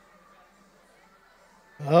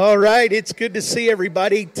All right, it's good to see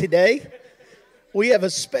everybody today. We have a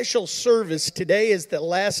special service. Today is the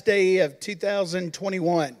last day of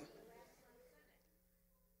 2021.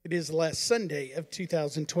 It is the last Sunday of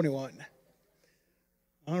 2021.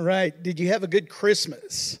 All right, did you have a good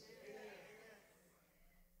Christmas?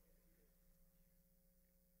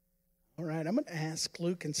 All right, I'm going to ask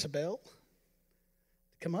Luke and Sabelle to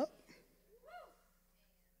come up.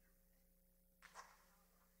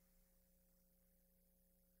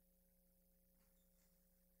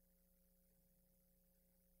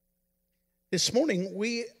 This morning,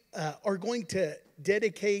 we are going to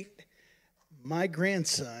dedicate my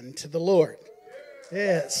grandson to the Lord.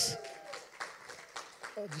 Yes.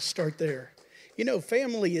 I'll just start there. You know,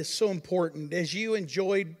 family is so important. As you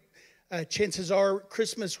enjoyed, chances are,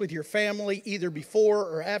 Christmas with your family, either before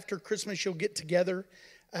or after Christmas, you'll get together.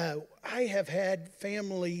 I have had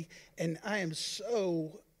family, and I am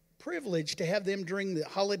so privileged to have them during the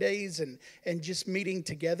holidays and just meeting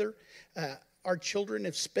together. Our children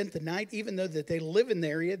have spent the night, even though that they live in the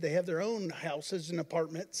area, they have their own houses and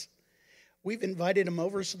apartments. We've invited them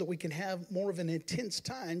over so that we can have more of an intense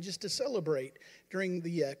time just to celebrate during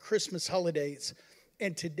the Christmas holidays.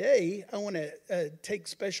 And today, I want to take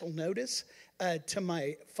special notice to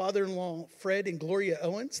my father-in-law, Fred and Gloria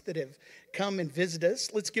Owens, that have come and visited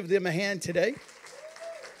us. Let's give them a hand today.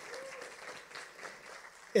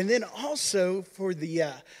 And then also for the,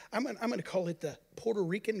 I'm going to call it the Puerto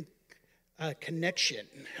Rican connection,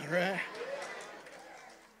 all right?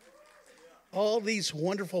 All these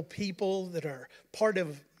wonderful people that are part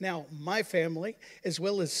of now my family as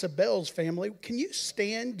well as Sabelle's family. Can you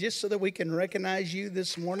stand just so that we can recognize you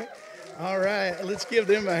this morning? All right, let's give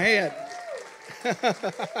them a hand.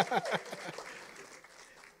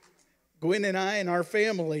 Gwen and I and our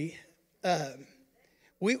family,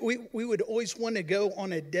 we would always want to go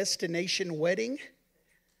on a destination wedding.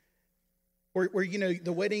 Where, you know,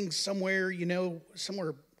 the wedding's somewhere, you know,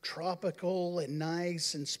 somewhere tropical and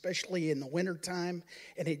nice, and especially in the wintertime.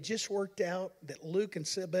 And it just worked out that Luke and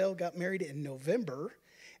Sabelle got married in November.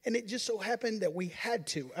 And it just so happened that we had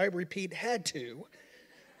to, I repeat, had to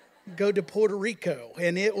go to Puerto Rico.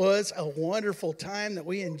 And it was a wonderful time that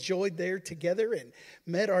we enjoyed there together and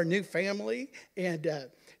met our new family. And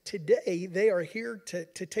today they are here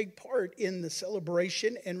to take part in the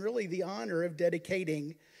celebration and really the honor of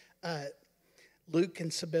dedicating Luke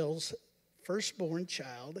and Sabelle's firstborn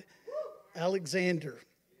child, Alexander.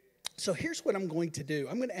 So here's what I'm going to do.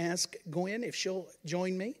 I'm going to ask Gwen if she'll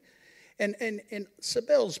join me. And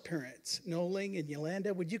Sabelle's parents, Noling and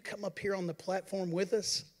Yolanda, would you come up here on the platform with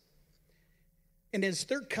us? And as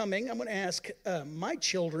they're coming, I'm going to ask my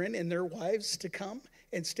children and their wives to come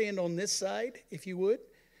and stand on this side, if you would.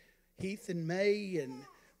 Heath and May and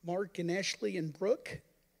Mark and Ashley and Brooke.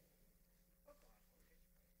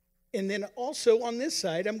 And then also on this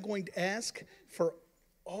side, I'm going to ask for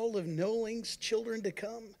all of Noling's children to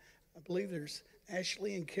come. I believe there's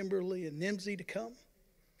Ashley and Kimberly and Nimsy to come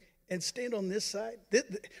and stand on this side.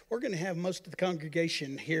 We're going to have most of the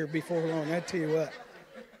congregation here before long, I tell you what.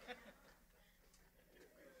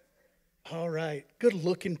 All right,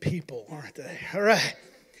 good-looking people, aren't they? All right.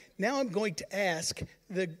 Now I'm going to ask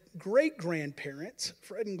the great-grandparents,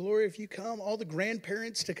 Fred and Gloria, if you come, all the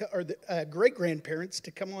grandparents to come, or the great-grandparents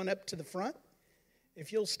to come on up to the front.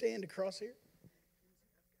 If you'll stand across here.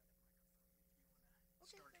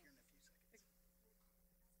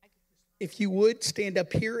 If you would, stand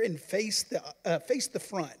up here and face the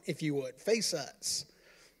front, if you would. Face us.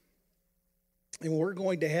 And we're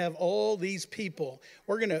going to have all these people.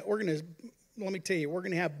 We're gonna, let me tell you, we're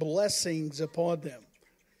going to have blessings upon them.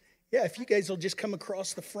 Yeah, if you guys will just come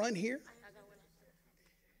across the front here.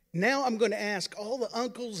 Now I'm going to ask all the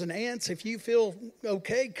uncles and aunts, if you feel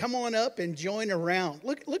okay, come on up and join around.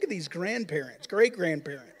 Look at these grandparents,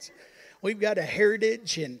 great-grandparents. We've got a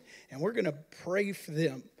heritage, and we're going to pray for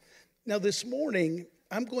them. Now this morning,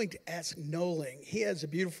 I'm going to ask Noling. He has a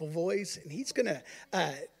beautiful voice, and he's going to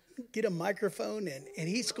get a microphone, and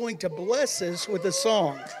he's going to bless us with a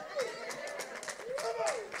song.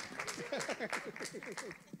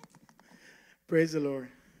 Praise the Lord.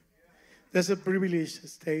 That's a privilege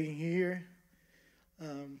staying here.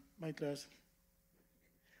 My class.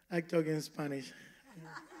 I talk in Spanish.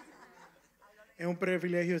 Es un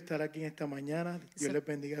privilegio estar aquí esta mañana. Dios les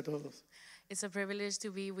bendiga a todos. It's a privilege to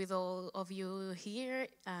be with all of you here,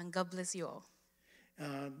 and God bless you all.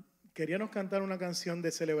 Queríamos cantar una canción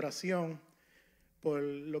de celebración por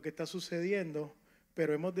lo que está sucediendo,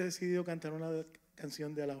 pero hemos decidido cantar una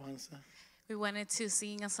canción de alabanza. We wanted to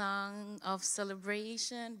sing a song of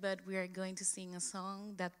celebration, but we are going to sing a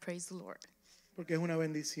song that praise the Lord. Porque es una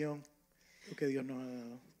bendición lo que Dios nos ha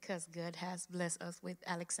dado. because God has blessed us with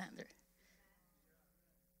Alexander.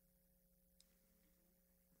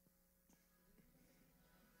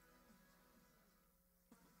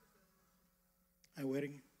 A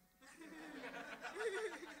wedding.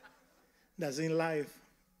 That's in life.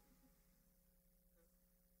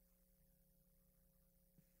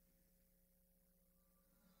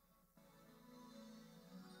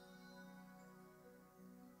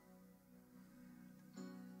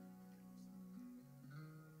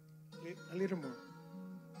 A little more.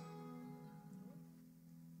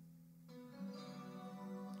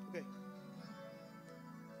 Okay.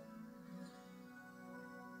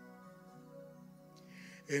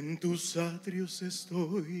 En tus atrios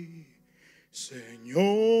estoy,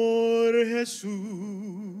 Señor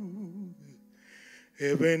Jesús.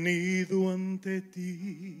 He venido ante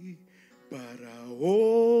ti para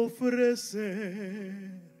ofrecer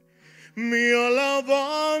mi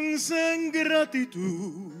alabanza en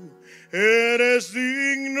gratitud. Eres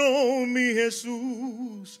digno, mi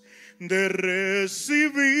Jesús, de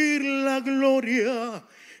recibir la gloria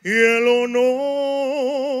y el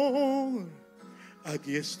honor.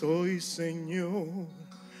 Aquí estoy, Señor,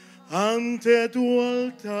 ante tu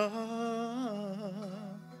altar.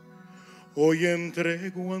 Hoy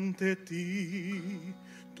entrego ante ti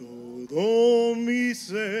todo mi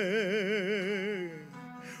ser.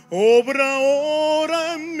 Obra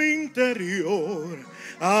ahora en mi interior,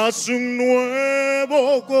 haz un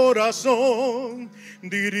nuevo corazón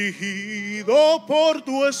dirigido por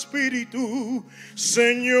tu espíritu.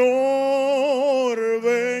 Señor,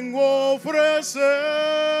 vengo a ofrecer,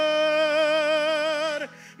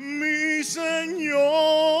 mi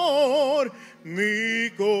Señor, mi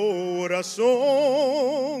corazón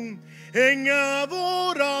en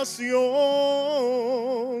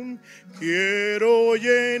adoración. Quiero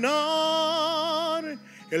llenar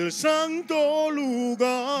el santo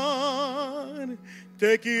lugar,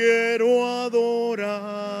 te quiero adorar.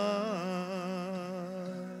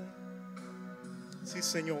 Sí,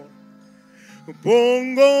 Señor.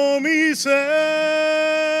 Pongo mi ser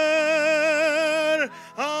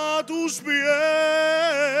a tus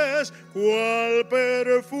pies, cual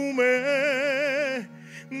perfume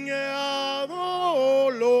a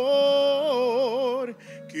dolor.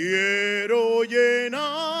 Quiero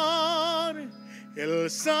llenar el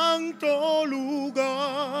santo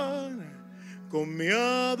lugar con mi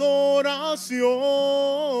adoración.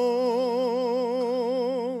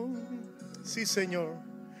 Sí, Señor.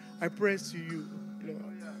 I praise you,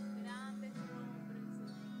 Lord.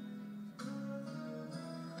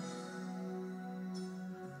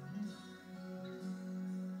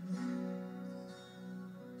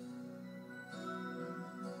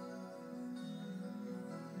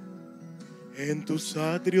 En tus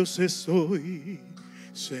atrios estoy,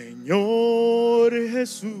 Señor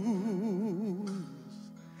Jesús.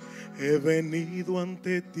 He venido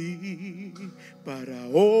ante ti para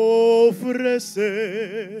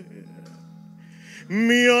ofrecer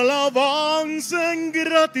mi alabanza en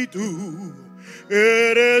gratitud.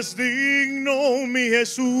 Eres digno, mi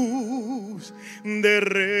Jesús, de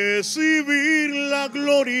recibir la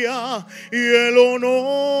gloria y el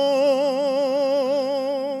honor.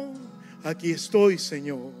 Aquí estoy,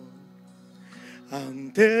 Señor,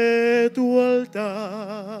 ante tu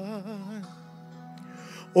altar.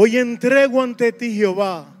 Hoy entrego ante ti,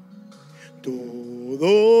 Jehová,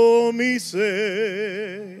 todo mi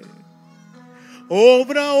ser.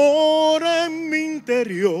 Obra ahora en mi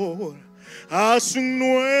interior, haz un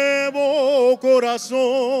nuevo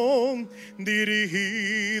corazón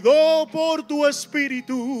dirigido por tu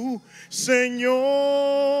espíritu.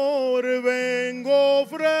 Señor, vengo a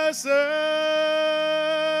ofrecer,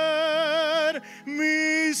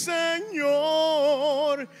 mi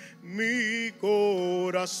Señor, mi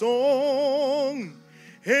corazón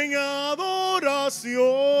en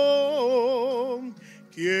adoración.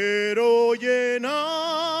 Quiero llenar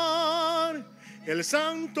el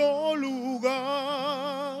santo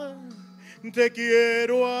lugar, te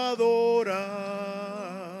quiero adorar.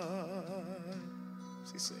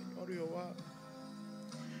 Sí, Señor Jehová.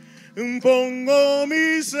 Pongo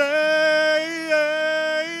mi ser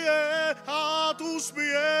a tus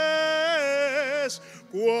pies,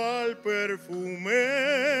 cual perfume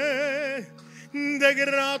de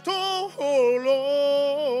grato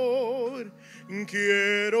olor.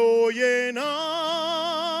 Quiero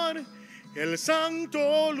llenar el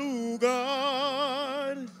santo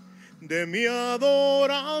lugar de mi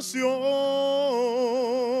adoración.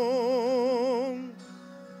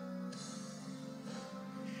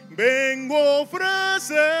 Vengo a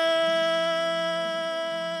ofrecer,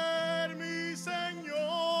 mi Señor,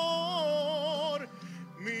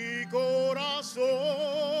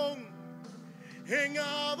 en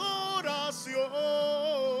adoración.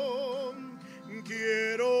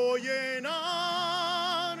 Quiero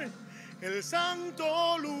llenar el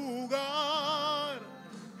santo lugar.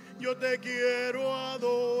 Yo te quiero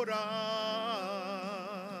adorar.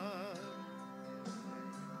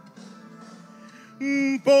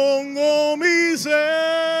 Pongo mi ser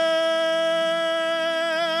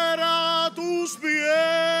a tus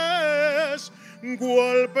pies,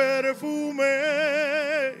 cual perfume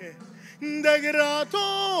de grato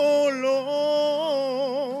olor.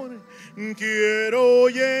 Quiero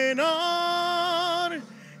llenar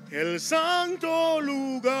el santo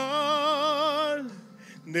lugar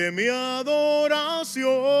de mi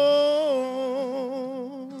adoración.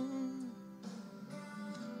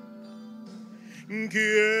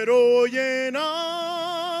 Quiero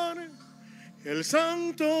llenar el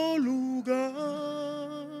santo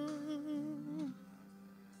lugar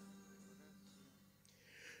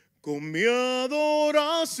con mi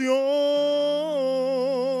adoración.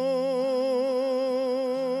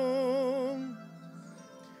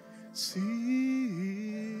 Sí.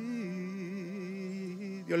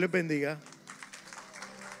 Dios les bendiga.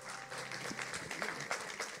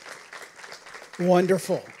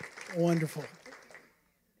 Wonderful, wonderful.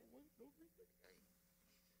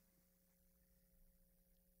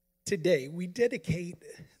 Today, we dedicate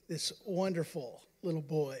this wonderful little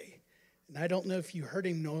boy. And I don't know if you heard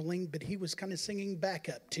him, Nolan, but he was kind of singing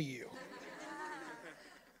backup to you.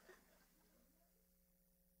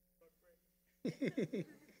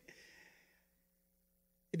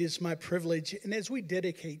 It is my privilege, and as we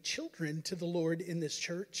dedicate children to the Lord in this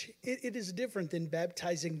church, it is different than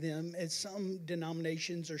baptizing them as some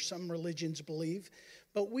denominations or some religions believe.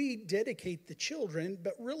 But we dedicate the children,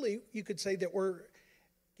 but really you could say that we're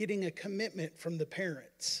getting a commitment from the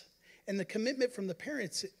parents. And the commitment from the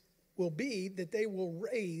parents will be that they will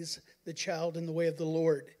raise the child in the way of the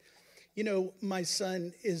Lord. You know, my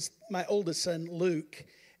oldest son, Luke.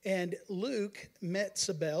 And Luke met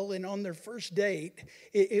Sabelle, and on their first date,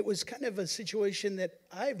 it was kind of a situation that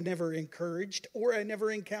I've never encouraged or I never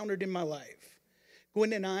encountered in my life.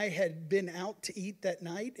 Gwen and I had been out to eat that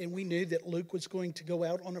night, and we knew that Luke was going to go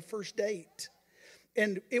out on a first date.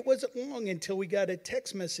 And it wasn't long until we got a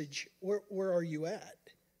text message, where are you at?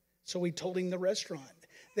 So we told him the restaurant.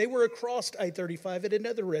 They were across I-35 at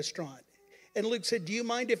another restaurant. And Luke said, do you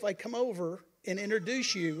mind if I come over and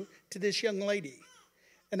introduce you to this young lady?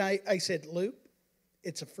 And I said, Luke,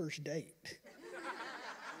 it's a first date.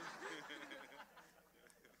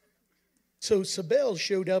 So Sabelle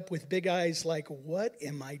showed up with big eyes like, what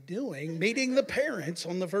am I doing meeting the parents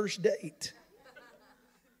on the first date?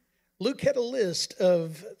 Luke had a list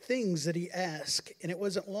of things that he asked, and it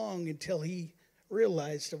wasn't long until he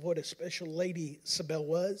realized of what a special lady Sabelle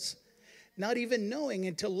was, not even knowing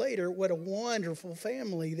until later what a wonderful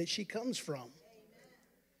family that she comes from.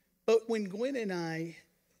 But when Gwen and I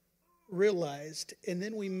realized, and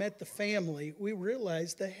then we met the family, we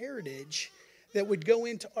realized the heritage that would go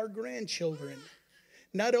into our grandchildren.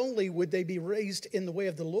 Not only would they be raised in the way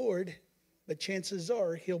of the Lord, but chances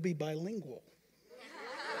are he'll be bilingual.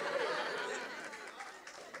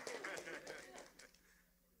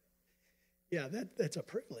 Yeah, that's a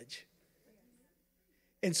privilege.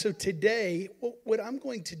 And so today, what I'm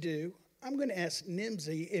going to do, I'm going to ask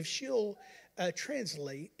Nimzi if she'll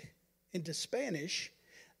translate into Spanish.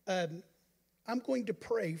 I'm going to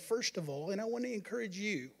pray, first of all, and I want to encourage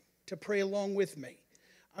you to pray along with me.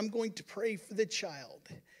 I'm going to pray for the child.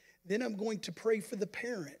 Then I'm going to pray for the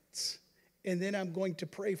parents. And then I'm going to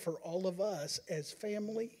pray for all of us as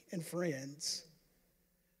family and friends.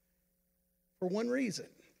 For one reason.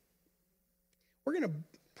 We're going to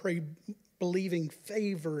pray believing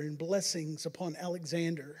favor and blessings upon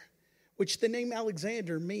Alexander, which the name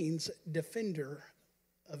Alexander means defender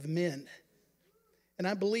of men. And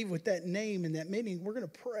I believe with that name and that meaning, we're going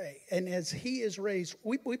to pray. And as he is raised,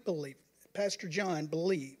 we believe, Pastor John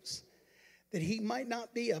believes, that he might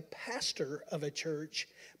not be a pastor of a church,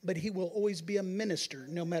 but he will always be a minister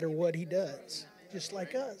no matter what he does, just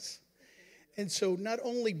like us. And so not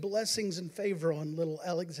only blessings and favor on little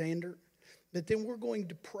Alexander, but then we're going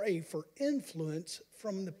to pray for influence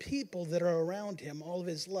from the people that are around him all of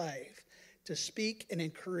his life to speak and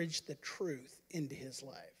encourage the truth into his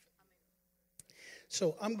life.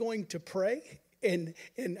 So I'm going to pray, and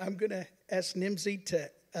I'm going to ask Nimzi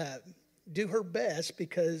to do her best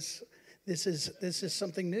because this is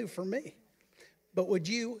something new for me. But would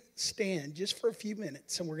you stand just for a few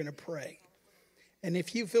minutes, and we're going to pray. And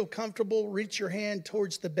if you feel comfortable, reach your hand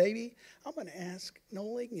towards the baby. I'm going to ask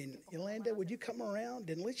Nolan and Yolanda, would you come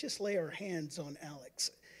around and let's just lay our hands on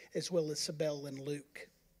Alex as well as Sabelle and Luke.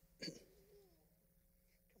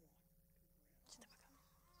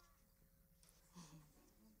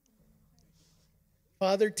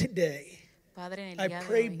 Father, today Padre, en I el día de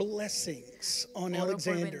pray hoy, blessings on oro por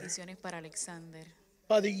Alexander. bendiciones para Alexander.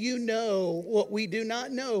 Father, you know what we do not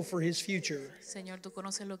know for his future. Señor, tú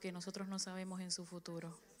conoces lo que nosotros no sabemos en su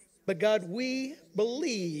futuro. But God, we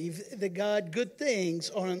believe that God, good things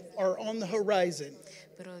are on the horizon.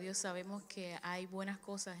 Pero Dios, sabemos que hay buenas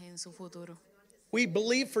cosas en su futuro. We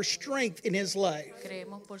believe for strength in his life,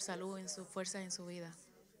 Creemos por salud, en su fuerza, en su vida.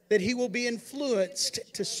 that he will be influenced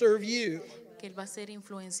to serve you. Que Él va a ser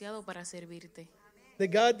influenciado para servirte.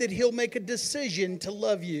 That God, that he'll make a decision to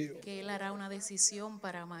love you. Que Él hará una decisión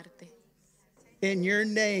para amarte. In your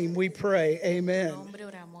name we pray, En amen. tu nombre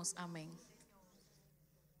oramos, amén.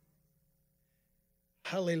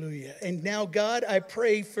 Hallelujah. And now, God, I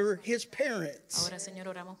pray for his parents. Ahora,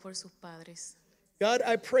 Señor, oramos por sus padres. God,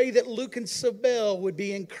 I pray that Luke and Sabel would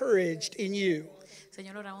be encouraged in you.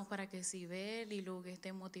 Señor, oramos para que Sibel y Luke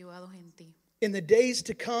estén motivados en ti. In the days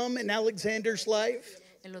to come in Alexander's life,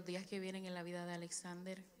 En los días que vienen en la vida de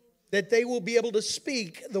Alexander, that they will be able to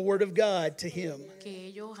speak the word of God to him. que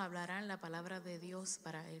ellos hablarán la palabra de Dios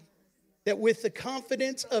para él. That with the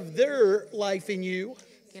confidence of their life in you,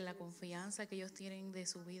 Que la confianza que ellos tienen de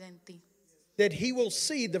su vida en ti, that he will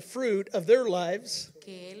see the fruit of their lives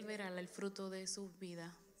que él verá el fruto de su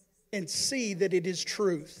vida and see that it is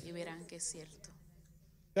truth. y verán que es cierto.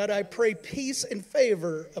 God, I pray peace and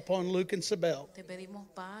favor upon Luke and Sabel. Te pedimos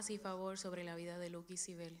paz y favor sobre la vida de Luke y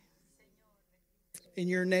Sibel. In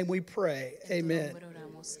your name we pray. En tu Amen. nombre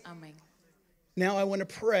oramos, amén. Now I want to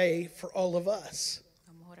pray for all of us.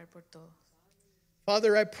 Vamos a orar por todos.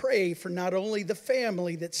 Father, I pray for not only the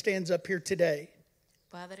family that stands up here today,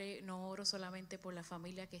 Padre, no oro solamente por la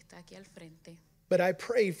familia que está aquí al frente, but I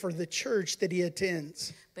pray for the church that he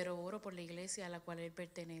attends. pero oro por la iglesia a la cual él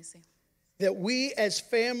pertenece. That we as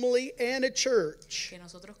family and a church Que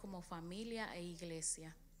nosotros como familia e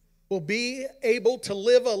iglesia will be able to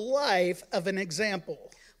live a life of an example.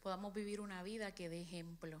 podamos vivir una vida que dé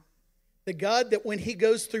ejemplo. The God that when he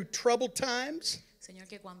goes through troubled times, Señor,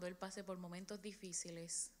 que cuando él pase por momentos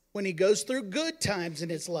difíciles, when he goes through good times in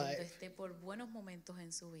his cuando life, esté por buenos momentos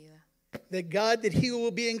en su vida, that God, that he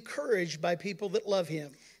will be encouraged by people that love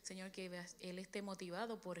him. Señor, que él esté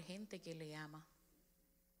motivado por gente que le ama.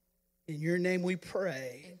 In your name we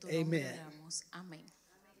pray. En tu nombre Amen. oramos, amén.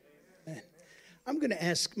 Amen. I'm going to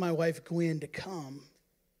ask my wife Gwen to come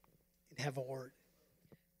and have a word.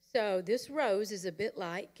 So this rose is a bit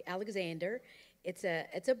like Alexander. It's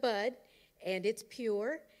a bud, and it's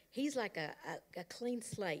pure. He's like a clean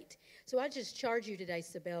slate. So I just charge you today,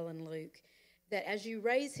 Sabel and Luke, that as you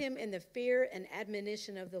raise him in the fear and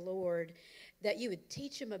admonition of the Lord, that you would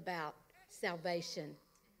teach him about salvation.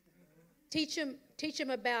 Teach him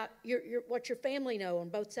about what your family know on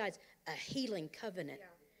both sides, a healing covenant. Yeah.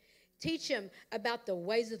 Teach him about the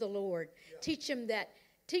ways of the Lord. Yeah. Teach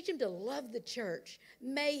him to love the church.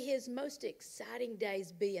 May his most exciting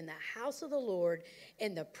days be in the house of the Lord,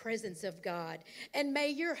 in the presence of God. And may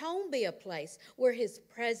your home be a place where his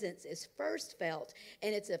presence is first felt,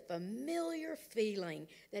 and it's a familiar feeling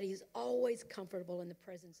that he's always comfortable in the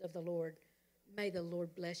presence of the Lord. May the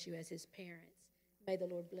Lord bless you as his parents. May the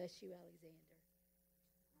Lord bless you, Alexander.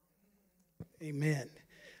 Amen.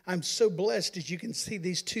 I'm so blessed, as you can see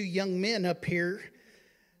these two young men up here,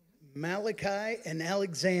 Malachi and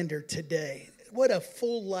Alexander, today. What a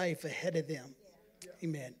full life ahead of them.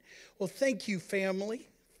 Amen. Well, thank you, family.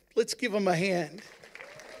 Let's give them a hand.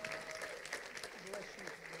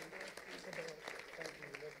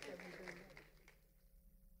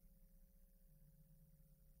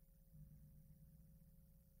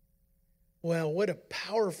 Well, what a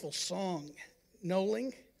powerful song.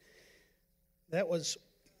 Noling, that was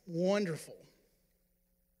wonderful.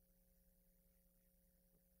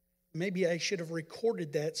 Maybe I should have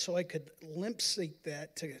recorded that so I could lip sync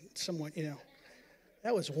that to someone,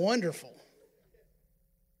 That was wonderful.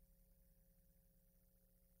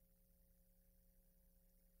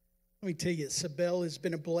 Let me tell you, Sabel has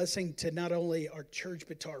been a blessing to not only our church,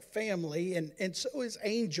 but to our family, and so is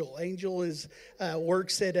Angel. Angel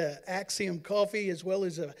works at Axiom Coffee, as well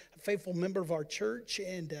as a faithful member of our church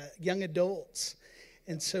and young adults.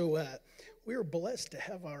 And so we are blessed to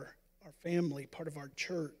have our family part of our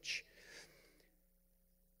church.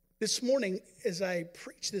 This morning, as I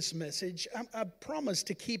preach this message, I promise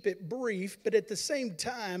to keep it brief, but at the same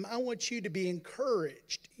time, I want you to be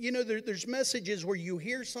encouraged. There's messages where you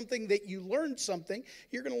hear something that you learn something.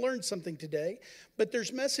 You're going to learn something today. But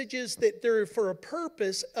there's messages that they're for a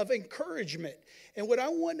purpose of encouragement. And what I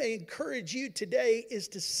want to encourage you today is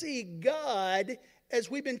to see God,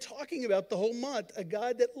 as we've been talking about the whole month, a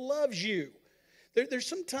God that loves you. There's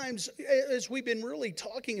sometimes, as we've been really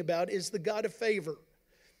talking about, is the God of favor.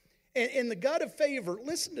 And the God of favor,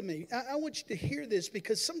 listen to me. I want you to hear this,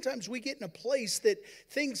 because sometimes we get in a place that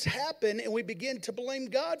things happen and we begin to blame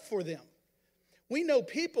God for them. We know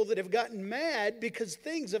people that have gotten mad because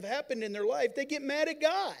things have happened in their life. They get mad at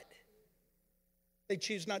God. They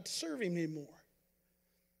choose not to serve Him anymore.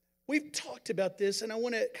 We've talked about this, and I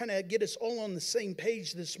want to kind of get us all on the same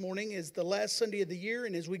page this morning as the last Sunday of the year,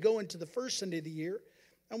 and as we go into the first Sunday of the year.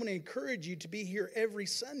 I want to encourage you to be here every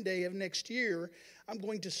Sunday of next year. I'm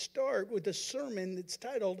going to start with a sermon that's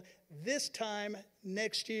titled, This Time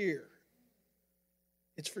Next Year.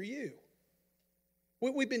 It's for you.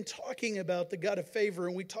 We've been talking about the God of favor,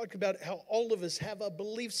 and we talked about how all of us have a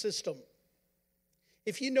belief system.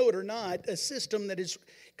 If you know it or not, a system that is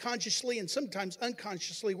consciously and sometimes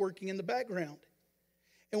unconsciously working in the background.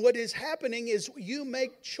 And what is happening is you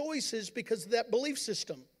make choices because of that belief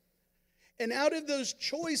system. And out of those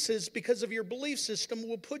choices, because of your belief system,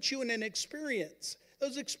 will put you in an experience.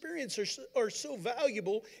 Those experiences are so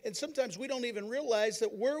valuable, and sometimes we don't even realize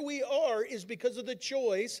that where we are is because of the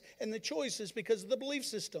choice, and the choice is because of the belief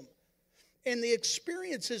system. And the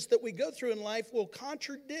experiences that we go through in life will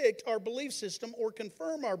contradict our belief system or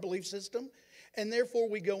confirm our belief system, and therefore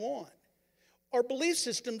we go on. Our belief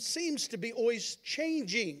system seems to be always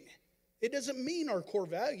changing. It doesn't mean our core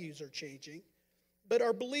values are changing, but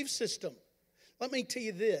our belief system. Let me tell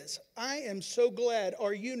you this. I am so glad,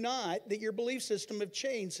 are you not, that your belief system have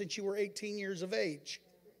changed since you were 18 years of age.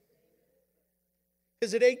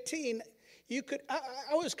 Because at 18,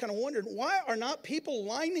 I was kind of wondering, why are not people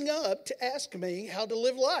lining up to ask me how to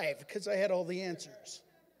live life? Because I had all the answers.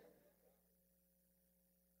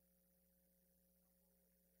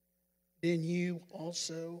 Then you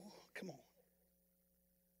also, come on.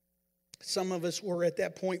 Some of us were at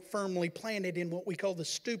that point firmly planted in what we call the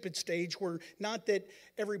stupid stage, where not that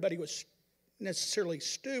everybody was necessarily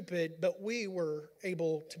stupid, but we were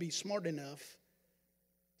able to be smart enough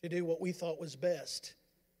to do what we thought was best.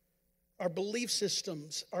 Our belief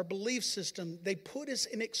system, they put us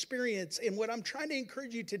in experience. And what I'm trying to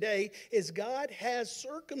encourage you today is God has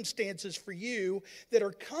circumstances for you that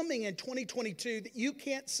are coming in 2022 that you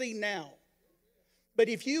can't see now. But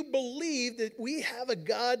if you believe that we have a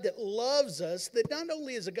God that loves us, that not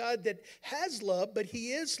only is a God that has love, but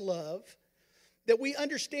He is love, that we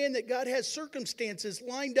understand that God has circumstances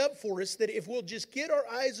lined up for us, that if we'll just get our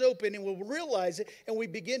eyes open and we'll realize it and we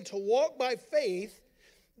begin to walk by faith,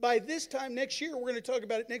 by this time next year, we're going to talk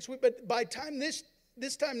about it next week, but by time this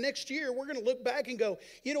time next year, we're going to look back and go,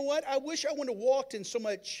 you know what? I wish I wouldn't have walked in so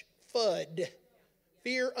much FUD.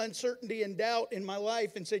 Fear, uncertainty, and doubt in my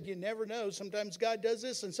life, and said, you never know, sometimes God does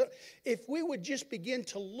this. And so if we would just begin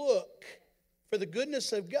to look for the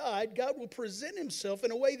goodness of God, God will present Himself in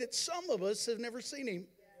a way that some of us have never seen Him.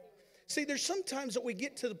 See, there's sometimes that we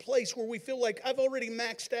get to the place where we feel like I've already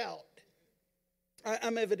maxed out.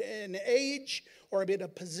 I'm at an age or I'm in a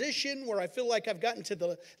position where I feel like I've gotten to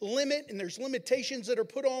the limit and there's limitations that are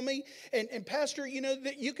put on me. And Pastor, you know,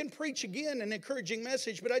 that you can preach again an encouraging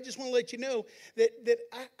message, but I just want to let you know that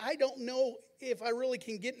I don't know if I really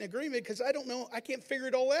can get an agreement, because I don't know, I can't figure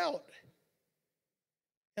it all out.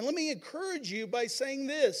 And let me encourage you by saying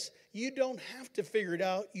this: you don't have to figure it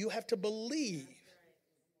out, you have to believe.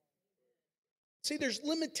 See, there's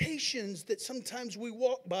limitations that sometimes we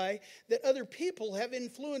walk by that other people have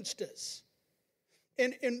influenced us.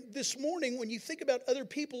 And this morning, when you think about other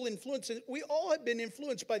people influencing, we all have been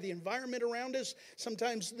influenced by the environment around us.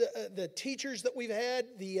 Sometimes the teachers that we've had,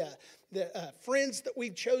 the friends that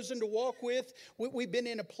we've chosen to walk with. We've been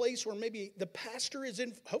in a place where maybe the pastor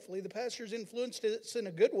hopefully the pastor's influenced us in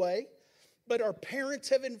a good way, but our parents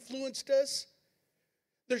have influenced us.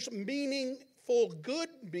 There's meaningful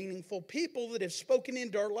people that have spoken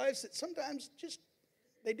into our lives that sometimes just,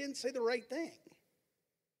 they didn't say the right thing.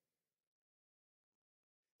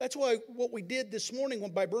 That's why what we did this morning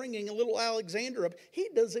by bringing a little Alexander up, he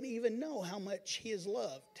doesn't even know how much he is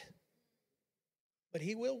loved. But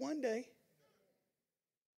he will one day.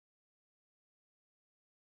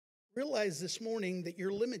 Realize this morning that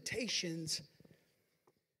your limitations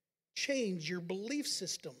change your belief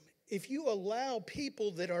system. If you allow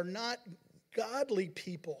people that are not godly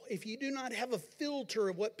people, if you do not have a filter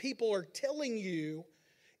of what people are telling you,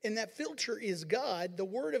 and that filter is God, the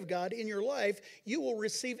Word of God in your life, you will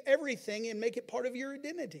receive everything and make it part of your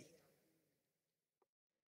identity.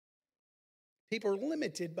 People are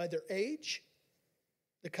limited by their age,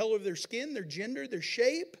 the color of their skin, their gender, their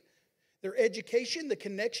shape, their education, the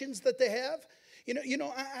connections that they have.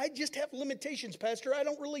 I just have limitations, Pastor. I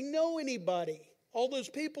don't really know anybody. All those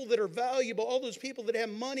people that are valuable, all those people that have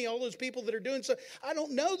money, all those people that are doing so, I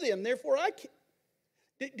don't know them. Therefore, I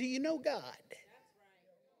can't. Do you know God?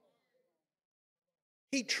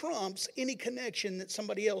 He trumps any connection that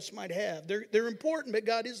somebody else might have. They're important, but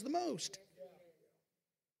God is the most.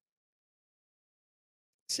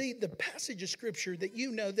 See, the passage of scripture that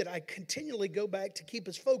you know that I continually go back to keep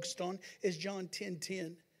us focused on is John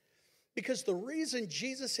 10:10. Because the reason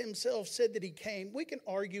Jesus himself said that he came, we can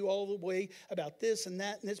argue all the way about this and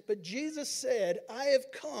that and this, but Jesus said, I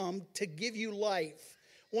have come to give you life.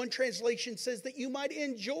 One translation says that you might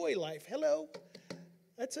enjoy life. Hello?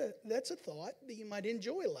 That's a thought, that you might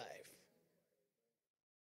enjoy life.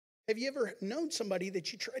 Have you ever known somebody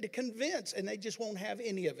that you try to convince and they just won't have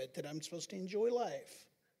any of it, that I'm supposed to enjoy life?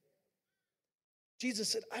 Jesus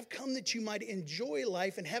said, I've come that you might enjoy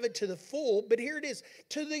life and have it to the full, but here it is,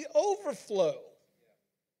 to the overflow.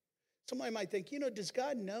 Somebody might think, does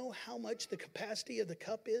God know how much the capacity of the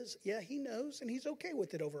cup is? Yeah, he knows, and he's okay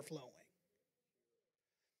with it overflowing.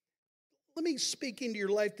 Let me speak into your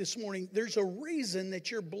life this morning. There's a reason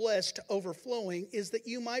that you're blessed to overflowing, is that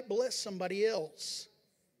you might bless somebody else.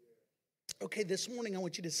 Okay, this morning I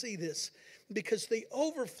want you to see this, because the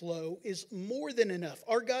overflow is more than enough.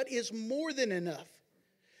 Our God is more than enough.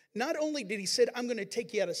 Not only did he say, I'm going to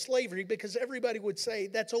take you out of slavery, because everybody would say,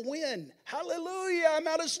 that's a win. Hallelujah, I'm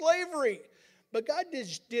out of slavery. But God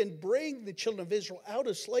didn't bring the children of Israel out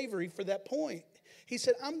of slavery for that point. He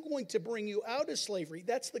said, I'm going to bring you out of slavery.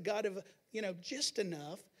 That's the God of, just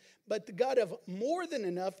enough. But the God of more than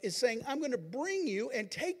enough is saying, I'm going to bring you and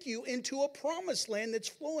take you into a promised land that's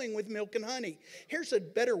flowing with milk and honey. Here's a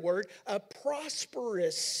better word, a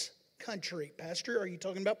prosperous country. Pastor, are you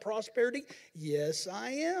talking about prosperity? Yes,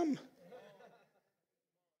 I am.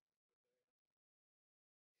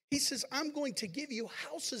 He says, I'm going to give you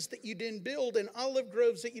houses that you didn't build, and olive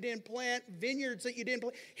groves that you didn't plant, vineyards that you didn't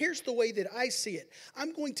plant. Here's the way that I see it.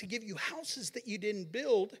 I'm going to give you houses that you didn't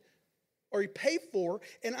build or you pay for,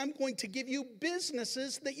 and I'm going to give you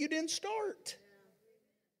businesses that you didn't start.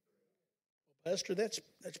 Well, Pastor, that's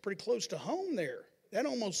pretty close to home there. That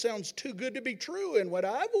almost sounds too good to be true. And what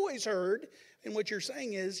I've always heard, and what you're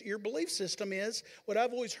saying is, your belief system is, what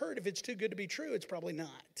I've always heard, if it's too good to be true, it's probably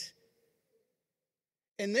not.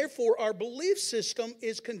 And therefore, our belief system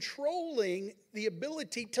is controlling the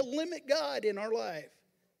ability to limit God in our life.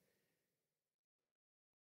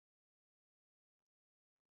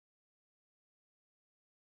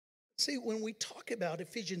 See, when we talk about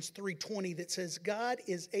Ephesians 3:20 that says God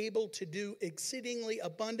is able to do exceedingly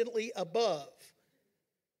abundantly above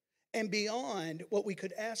and beyond what we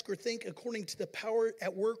could ask or think according to the power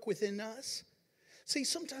at work within us. See,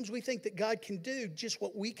 sometimes we think that God can do just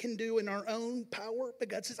what we can do in our own power, but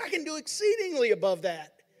God says, I can do exceedingly above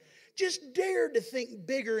that. Just dare to think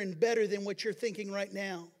bigger and better than what you're thinking right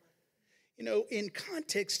now. In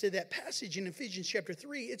context to that passage in Ephesians chapter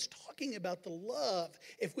 3, it's talking about the love.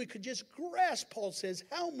 If we could just grasp, Paul says,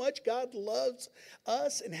 how much God loves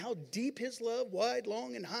us and how deep his love, wide,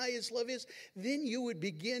 long, and high his love is, then you would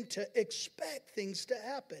begin to expect things to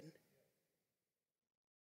happen.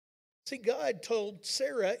 See, God told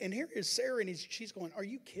Sarah, and here is Sarah, and she's going, are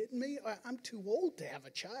you kidding me? I'm too old to have a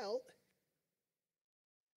child.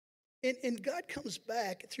 And God comes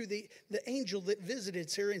back through the angel that visited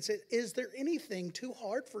Sarah and said, is there anything too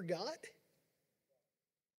hard for God?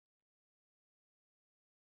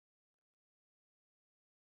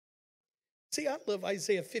 See, I love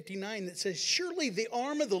Isaiah 59 that says, surely the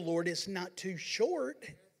arm of the Lord is not too short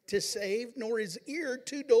to save, nor his ear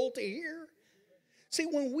too dull to hear. See,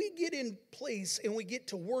 when we get in place and we get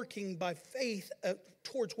to working by faith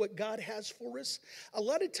towards what God has for us, a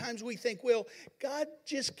lot of times we think, well, God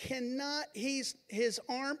just cannot, his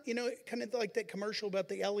arm, kind of like that commercial about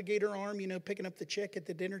the alligator arm, picking up the check at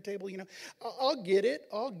the dinner table, I'll get it,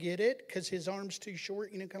 because his arm's too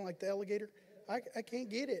short, kind of like the alligator. I can't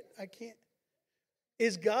get it, I can't.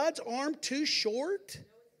 Is God's arm too short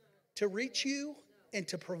to reach you and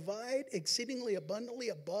to provide exceedingly abundantly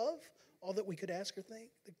above all that we could ask or think?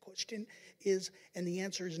 The question is, and the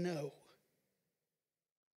answer is no.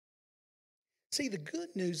 See, the good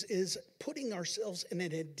news is putting ourselves in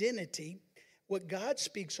an identity, what God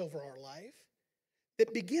speaks over our life,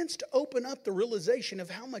 that begins to open up the realization of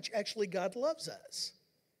how much actually God loves us.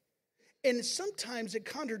 And sometimes it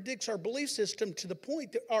contradicts our belief system to the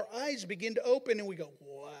point that our eyes begin to open and we go,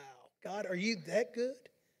 wow, God, are you that good?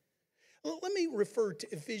 Well, let me refer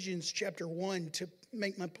to Ephesians chapter 1 to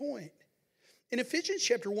make my point. In Ephesians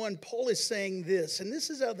chapter 1, Paul is saying this, and this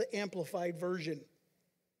is out of the Amplified Version.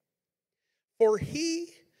 For he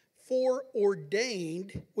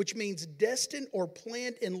foreordained, which means destined or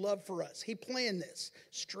planned in love for us. He planned this,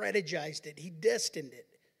 strategized it, he destined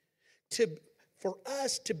it for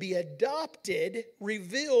us to be adopted,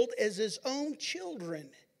 revealed as his own children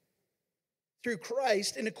through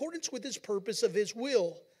Christ in accordance with his purpose of his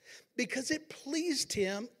will, because it pleased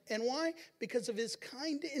him. And why? Because of his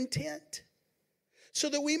kind intent, so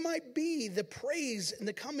that we might be the praise and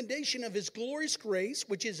the commendation of his glorious grace,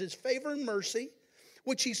 which is his favor and mercy,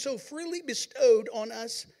 which he so freely bestowed on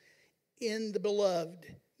us in the beloved.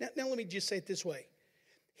 Now let me just say it this way.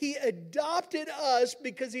 He adopted us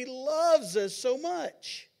because he loves us so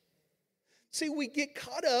much. See, we get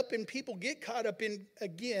caught up, and people get caught up in,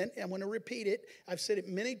 again, I'm going to repeat it. I've said it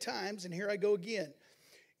many times, and here I go again.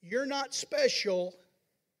 You're not special,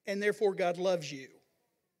 and therefore God loves you.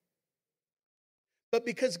 But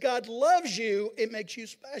because God loves you, it makes you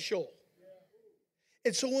special.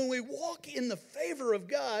 And so when we walk in the favor of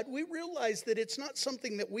God, we realize that it's not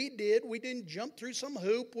something that we did. We didn't jump through some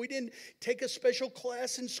hoop. We didn't take a special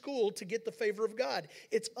class in school to get the favor of God.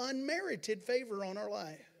 It's unmerited favor on our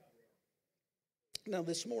life. Now,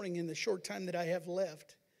 this morning, in the short time that I have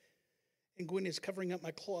left, and Gwen is covering up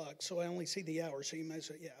my clock, so I only see the hour, so you might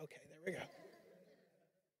say, yeah, okay, there we go.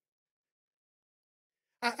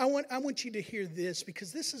 I want you to hear this,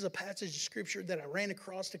 because this is a passage of Scripture that I ran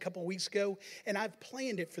across a couple weeks ago, and I've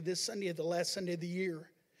planned it for this Sunday, the last Sunday of the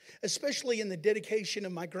year, especially in the dedication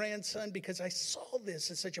of my grandson, because I saw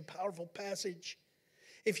this as such a powerful passage.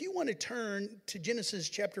 If you want to turn to Genesis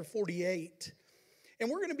chapter 48, and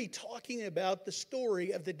we're going to be talking about the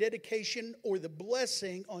story of the dedication or the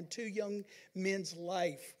blessing on two young men's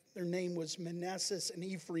life. Their name was Manasseh and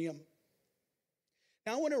Ephraim.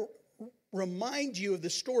 Now I want to remind you of the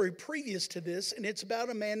story previous to this, and it's about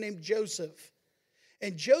a man named Joseph.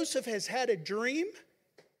 And Joseph has had a dream,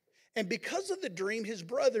 and because of the dream, his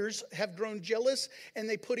brothers have grown jealous, and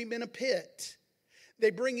they put him in a pit. They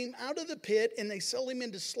bring him out of the pit, and they sell him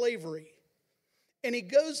into slavery. And he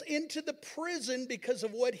goes into the prison because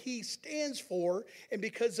of what he stands for and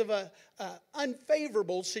because of a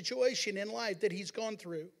unfavorable situation in life that he's gone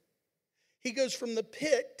through. He goes from the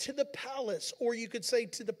pit to the palace, or you could say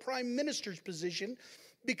to the prime minister's position,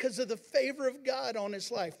 because of the favor of God on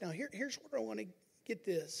his life. Now, here's where I want to get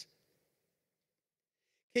this.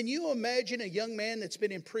 Can you imagine a young man that's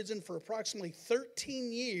been in prison for approximately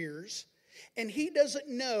 13 years, and he doesn't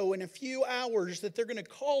know in a few hours that they're going to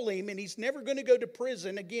call him and he's never going to go to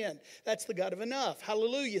prison again? That's the God of enough.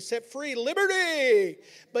 Hallelujah. Set free. Liberty.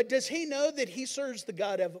 But does he know that he serves the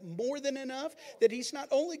God of more than enough? That he's not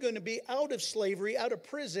only going to be out of slavery, out of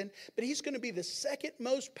prison, but he's going to be the second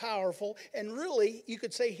most powerful. And really, you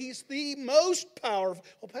could say he's the most powerful.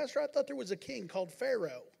 Well, Pastor, I thought there was a king called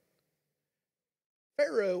Pharaoh.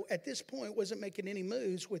 Pharaoh, at this point, wasn't making any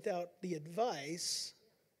moves without the advice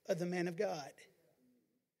of the man of God.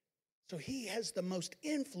 So he has the most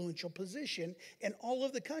influential position in all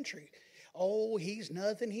of the country. Oh, he's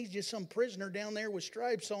nothing. He's just some prisoner down there with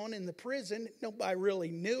stripes on in the prison. Nobody really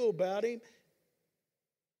knew about him.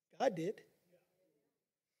 God did.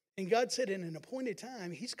 And God said in an appointed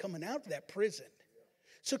time, he's coming out of that prison.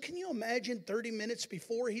 So can you imagine 30 minutes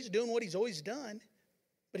before he's doing what he's always done,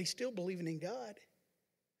 but he's still believing in God?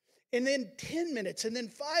 And then 10 minutes, and then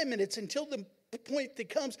 5 minutes, until the point that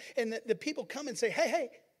comes and the people come and say, hey,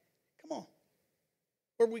 come on,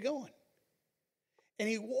 where are we going? And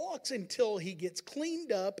he walks until he gets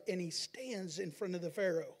cleaned up and he stands in front of the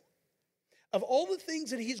Pharaoh. Of all the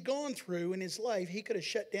things that he's gone through in his life, he could have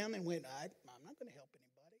shut down and went, I'm not going to help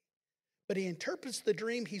anybody. But he interprets the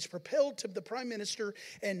dream. He's propelled to the prime minister,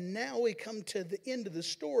 and now we come to the end of the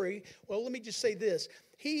story. Well, let me just say this.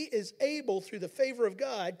 He is able, through the favor of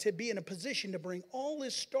God, to be in a position to bring all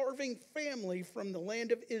his starving family from the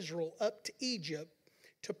land of Israel up to Egypt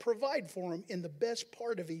to provide for them in the best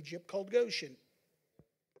part of Egypt called Goshen.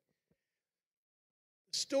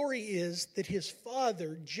 The story is that his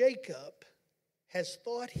father, Jacob, has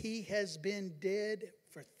thought he has been dead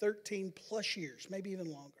for 13 plus years, maybe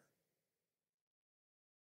even longer.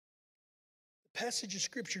 The passage of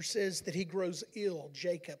Scripture says that he grows ill,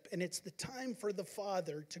 Jacob, and it's the time for the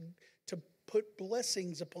father to put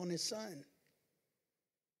blessings upon his son.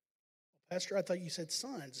 Well, Pastor, I thought you said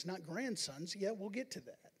sons, not grandsons. Yeah, we'll get to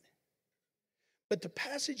that. But the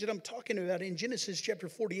passage that I'm talking about in Genesis chapter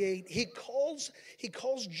 48, he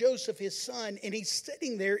calls Joseph his son, and he's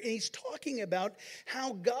sitting there and he's talking about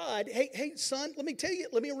how God, hey son, let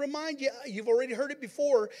me remind you, you've already heard it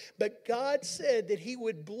before, but God said that he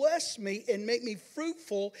would bless me and make me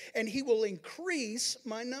fruitful, and he will increase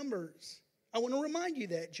my numbers. I want to remind you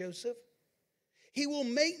that, Joseph. He will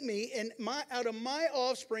make me, and out of my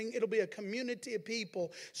offspring, it'll be a community of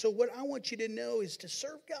people. So what I want you to know is to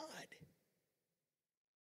serve God.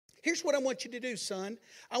 Here's what I want you to do, son.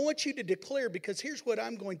 I want you to declare, because here's what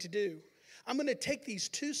I'm going to do. I'm going to take these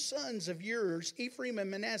two sons of yours, Ephraim and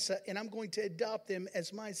Manasseh, and I'm going to adopt them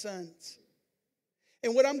as my sons.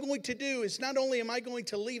 And what I'm going to do is not only am I going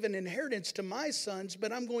to leave an inheritance to my sons,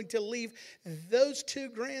 but I'm going to leave those two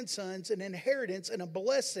grandsons an inheritance and a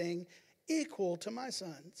blessing equal to my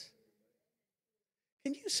sons.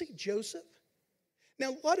 Can you see Joseph? Now,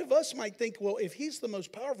 a lot of us might think, well, if he's the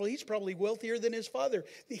most powerful, he's probably wealthier than his father.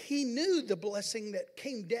 He knew the blessing that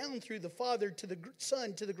came down through the father to the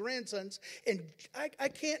son, to the grandsons. And I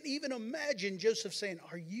can't even imagine Joseph saying,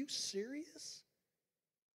 are you serious?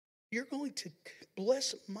 You're going to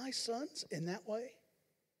bless my sons in that way?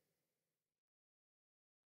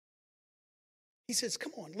 He says,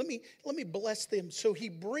 come on, let me bless them. So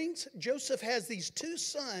Joseph has these two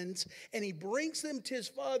sons, and he brings them to his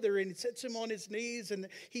father, and he sets him on his knees, and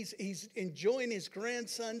he's enjoying his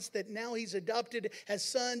grandsons that now he's adopted as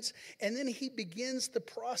sons. And then he begins the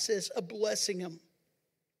process of blessing them.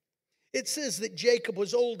 It says that Jacob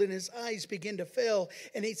was old and his eyes began to fail.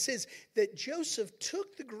 And it says that Joseph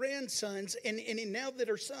took the grandsons, and now that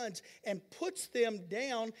are sons, and puts them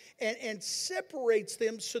down and separates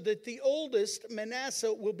them so that the oldest,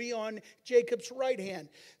 Manasseh, will be on Jacob's right hand.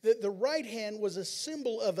 The right hand was a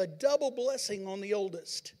symbol of a double blessing on the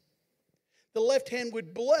oldest. The left hand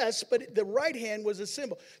would bless, but the right hand was a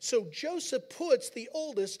symbol. So Joseph puts the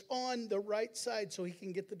oldest on the right side so he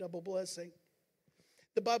can get the double blessing.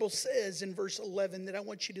 The Bible says in verse 11 that I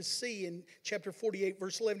want you to see in chapter 48,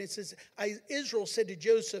 verse 11, it says, Israel said to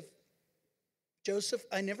Joseph, Joseph,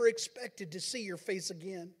 I never expected to see your face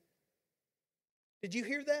again. Did you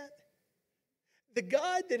hear that? The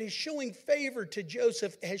God that is showing favor to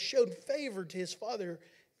Joseph has showed favor to his father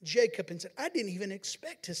Jacob and said, I didn't even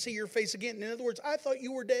expect to see your face again. In other words, I thought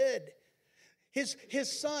you were dead. His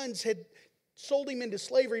sons had sold him into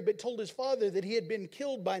slavery, but told his father that he had been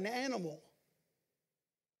killed by an animal.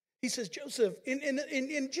 He says, Joseph,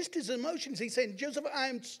 in just his emotions, he's saying, Joseph, I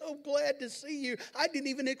am so glad to see you. I didn't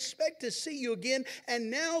even expect to see you again.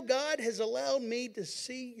 And now God has allowed me to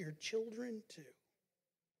see your children too.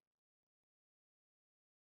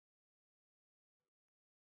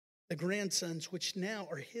 The grandsons, which now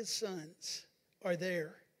are his sons, are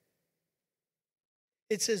there.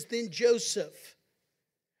 It says, then Joseph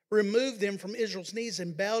removed them from Israel's knees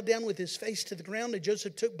and bowed down with his face to the ground. And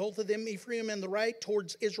Joseph took both of them, Ephraim on the right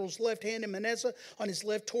towards Israel's left hand, and Manasseh on his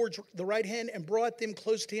left towards the right hand, and brought them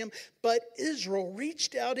close to him. But Israel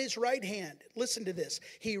reached out his right hand. Listen to this.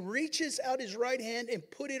 He reaches out his right hand and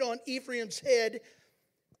put it on Ephraim's head,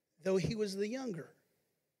 though he was the younger.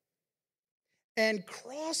 And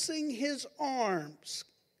crossing his arms,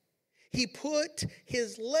 he put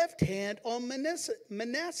his left hand on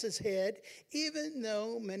Manasseh's head, even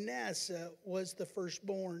though Manasseh was the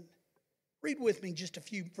firstborn. Read with me just a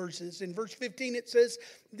few verses. In verse 15 it says,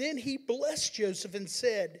 then he blessed Joseph and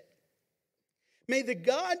said, may the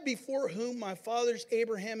God before whom my fathers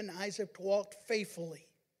Abraham and Isaac walked faithfully,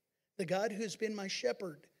 the God who has been my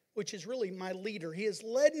shepherd, which is really my leader, he has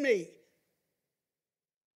led me.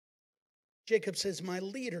 Jacob says, my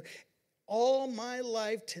leader. All my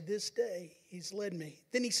life to this day, he's led me.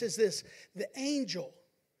 Then he says this, the angel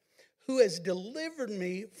who has delivered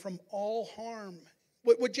me from all harm.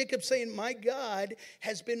 What Jacob's saying, my God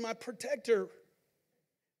has been my protector.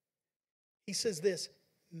 He says this,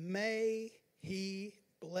 may he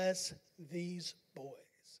bless these boys.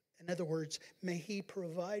 In other words, may he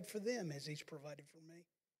provide for them as he's provided for me.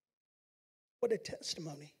 What a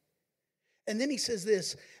testimony. And then he says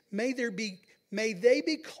this, may they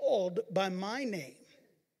be called by my name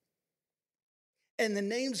and the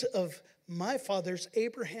names of my fathers,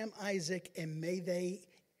 Abraham, Isaac, and may they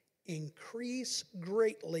increase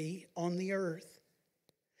greatly on the earth.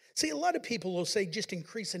 See, a lot of people will say just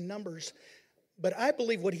increase in numbers, but I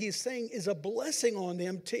believe what he is saying is a blessing on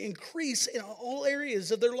them to increase in all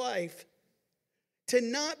areas of their life, to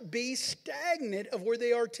not be stagnant of where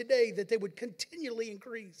they are today, that they would continually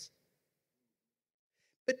increase.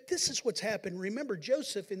 But this is what's happened. Remember,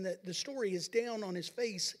 Joseph in the story is down on his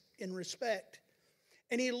face in respect.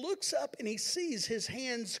 And he looks up and he sees his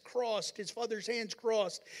hands crossed, his father's hands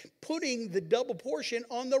crossed, putting the double portion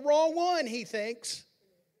on the wrong one, he thinks.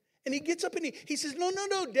 And he gets up and he says, no,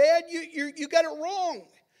 Dad, you got it wrong.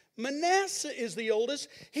 Manasseh is the oldest.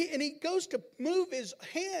 And he goes to move his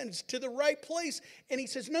hands to the right place. And he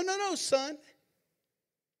says, no, son.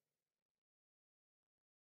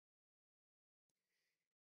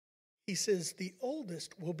 He says, the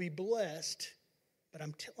oldest will be blessed, but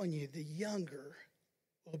I'm telling you, the younger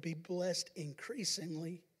will be blessed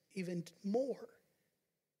increasingly even more.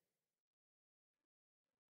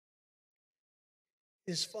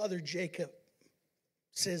 His father Jacob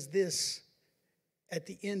says this at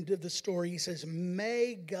the end of the story, he says,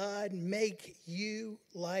 may God make you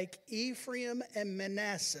like Ephraim and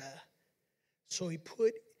Manasseh. So he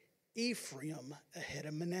put Ephraim ahead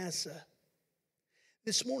of Manasseh.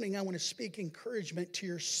 This morning, I want to speak encouragement to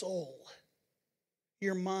your soul,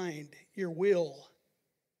 your mind, your will,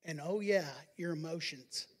 and oh yeah, your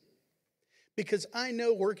emotions. Because I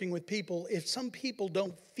know working with people, if some people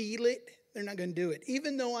don't feel it, they're not going to do it.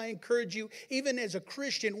 Even though I encourage you, even as a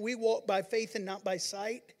Christian, we walk by faith and not by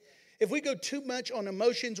sight. If we go too much on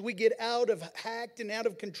emotions, we get out of hacked and out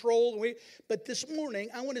of control. But this morning,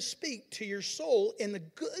 I want to speak to your soul. And the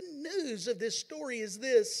good news of this story is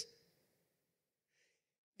this.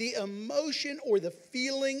 The emotion or the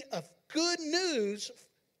feeling of good news,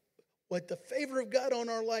 what the favor of God on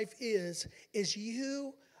our life is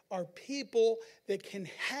you are people that can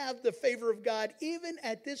have the favor of God even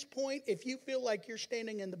at this point if you feel like you're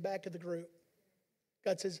standing in the back of the group.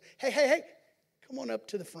 God says, hey, come on up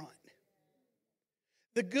to the front.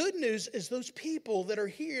 The good news is those people that are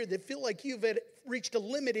here that feel like you've reached a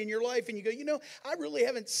limit in your life and you go, I really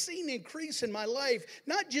haven't seen increase in my life,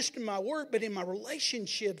 not just in my work, but in my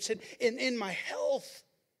relationships and in my health.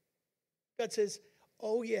 God says,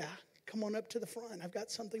 oh yeah, come on up to the front. I've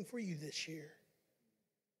got something for you this year.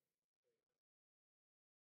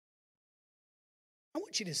 I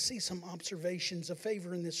want you to see some observations of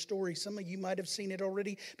favor in this story. Some of you might have seen it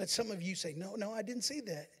already, but some of you say, no, I didn't see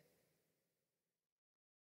that.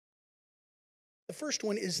 The first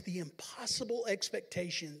one is the impossible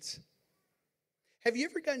expectations. Have you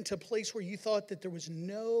ever gotten to a place where you thought that there was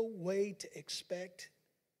no way to expect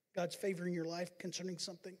God's favor in your life concerning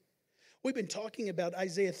something? We've been talking about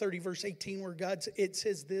Isaiah 30, verse 18, where it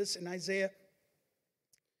says this in Isaiah,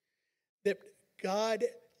 that God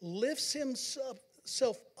lifts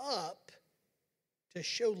himself up to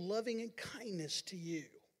show loving and kindness to you.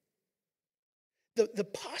 The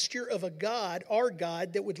posture of a God, our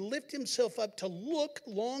God, that would lift himself up to look,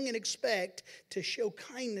 long, and expect to show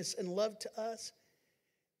kindness and love to us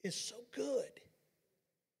is so good.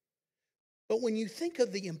 But when you think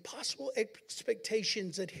of the impossible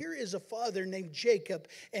expectations that here is a father named Jacob,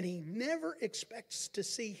 and he never expects to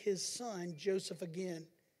see his son, Joseph, again.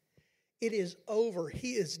 It is over.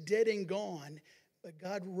 He is dead and gone. But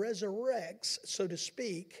God resurrects, so to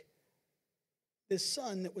speak, this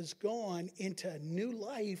son that was gone into a new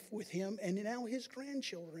life with him and now his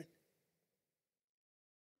grandchildren.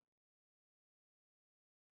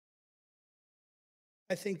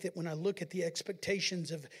 I think that when I look at the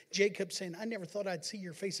expectations of Jacob saying, I never thought I'd see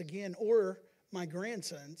your face again, or my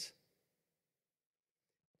grandsons,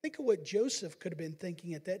 think of what Joseph could have been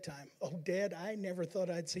thinking at that time. Oh, Dad, I never thought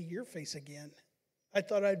I'd see your face again. I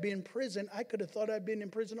thought I'd be in prison. I could have thought I'd been in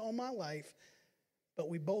prison all my life. But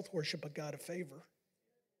we both worship a God of favor.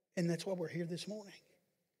 And that's why we're here this morning.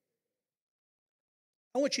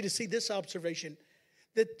 I want you to see this observation,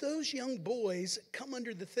 that those young boys come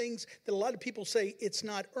under the things that a lot of people say it's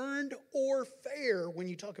not earned or fair when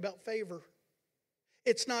you talk about favor.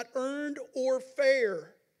 It's not earned or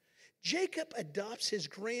fair. Jacob adopts his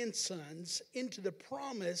grandsons into the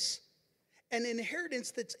promise, an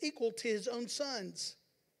inheritance that's equal to his own sons.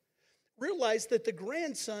 Realize that the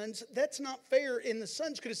grandsons, that's not fair. And the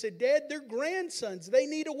sons could have said, Dad, they're grandsons. They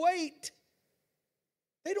need to wait.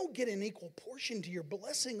 They don't get an equal portion to your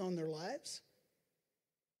blessing on their lives.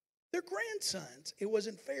 They're grandsons. It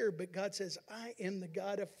wasn't fair, but God says, I am the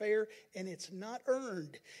God of fair, and it's not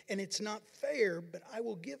earned, and it's not fair, but I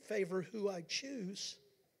will give favor who I choose.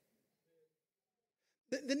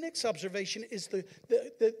 The next observation is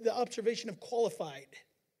the observation of qualified.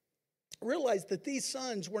 Realize that these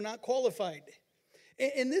sons were not qualified.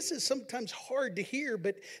 And this is sometimes hard to hear,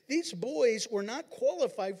 but these boys were not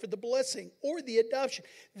qualified for the blessing or the adoption.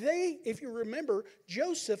 They, if you remember,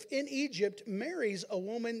 Joseph in Egypt marries a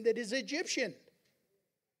woman that is Egyptian.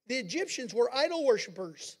 The Egyptians were idol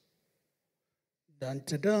worshipers. Dun,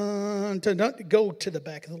 dun, dun, dun, dun. Go to the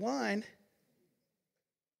back of the line.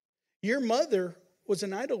 Your mother was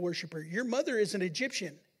an idol worshiper. Your mother is an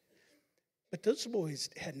Egyptian. But those boys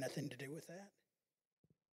had nothing to do with that.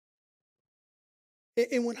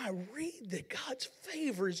 And when I read that God's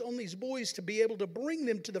favor is on these boys to be able to bring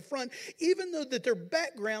them to the front, even though that their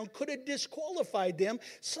background could have disqualified them,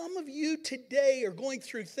 some of you today are going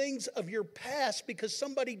through things of your past because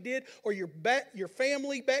somebody did, or your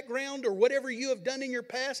family background, or whatever you have done in your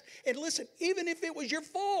past. And listen, even if it was your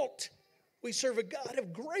fault, we serve a God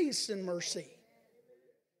of grace and mercy.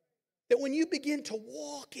 That when you begin to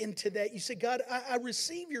walk into that, you say, God, I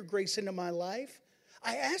receive your grace into my life.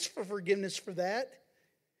 I ask for forgiveness for that.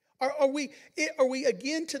 Are we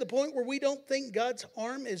again to the point where we don't think God's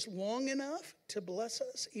arm is long enough to bless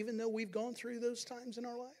us, even though we've gone through those times in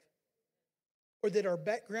our life? Or that our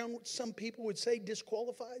background, some people would say,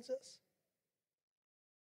 disqualifies us?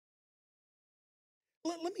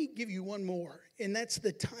 Let me give you one more, and that's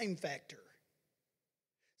the time factor.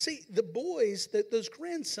 See, the boys, those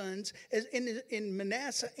grandsons in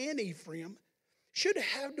Manasseh and Ephraim, should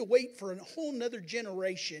have to wait for a whole nother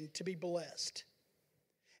generation to be blessed.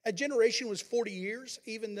 A generation was 40 years,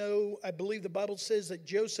 even though I believe the Bible says that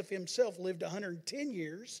Joseph himself lived 110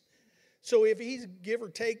 years. So if he's give or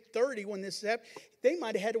take 30 when this happened, they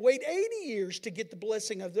might have had to wait 80 years to get the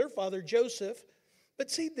blessing of their father Joseph. But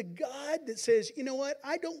see, the God that says, you know what,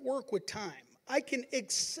 I don't work with time. I can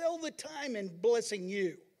excel the time in blessing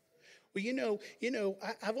you. Well,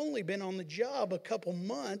 I've only been on the job a couple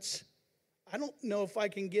months. I don't know if I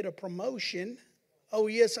can get a promotion. Oh,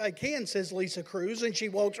 yes, I can, says Lisa Cruz, and she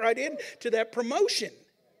walks right into that promotion.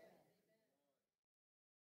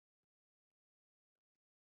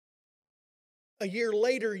 A year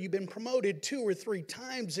later, you've been promoted 2 or 3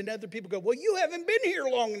 times, and other people go, well, you haven't been here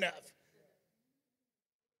long enough.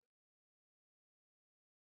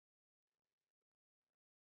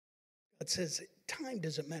 God says, time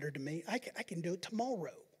doesn't matter to me. I can do it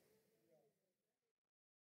tomorrow.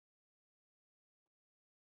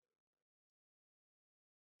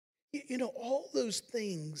 All those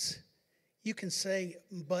things you can say,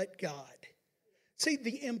 but God. See,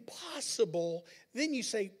 the impossible, then you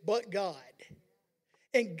say, but God.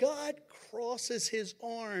 And God crosses his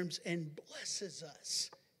arms and blesses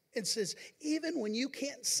us and says, even when you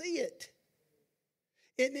can't see it.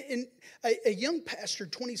 And a young pastor,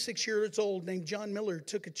 26 years old, named John Miller,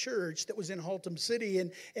 took a church that was in Haltom City.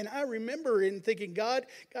 And I remember thinking, God,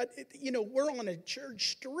 we're on a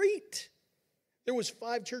church street. There was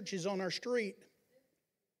 5 churches on our street.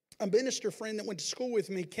 A minister friend that went to school with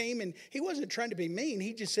me came, and he wasn't trying to be mean.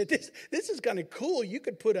 He just said, this is kind of cool. You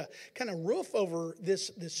could put a kind of roof over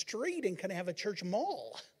this street and kind of have a church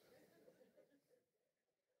mall.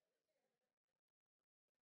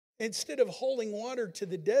 Instead of hauling water to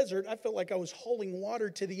the desert, I felt like I was hauling water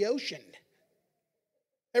to the ocean.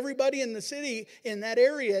 Everybody in the city, in that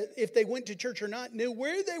area, if they went to church or not, knew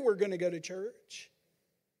where they were going to go to church.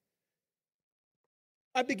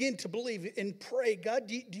 I began to believe and pray, God,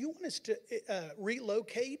 do you want us to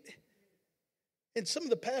relocate? And some of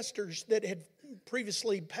the pastors that had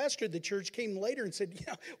previously pastored the church came later and said,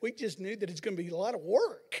 we just knew that it's going to be a lot of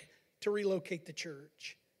work to relocate the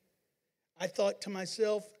church. I thought to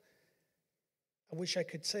myself, I wish I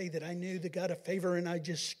could say that I knew the God of favor and I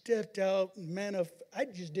just stepped out, I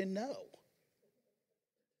just didn't know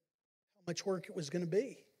how much work it was going to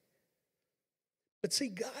be. But see,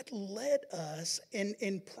 God led us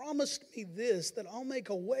and promised me this, that I'll make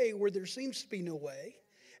a way where there seems to be no way,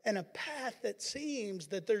 and a path that seems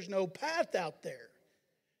that there's no path out there.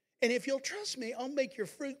 And if you'll trust me, I'll make your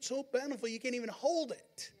fruit so bountiful you can't even hold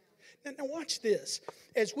it. Now watch this.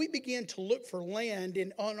 As we begin to look for land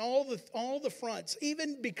and on all the fronts,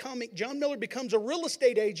 even John Miller becomes a real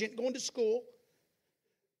estate agent going to school.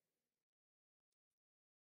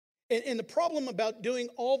 And the problem about doing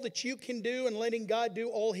all that you can do and letting God do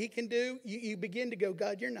all he can do, you begin to go,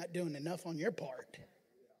 God, you're not doing enough on your part.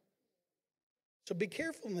 So be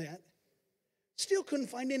careful in that. Still couldn't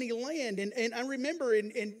find any land. And I remember,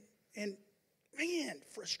 and man,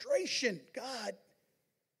 frustration, God.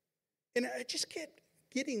 And I just kept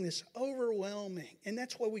getting this overwhelming. And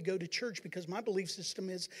that's why we go to church, because my belief system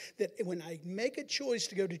is that when I make a choice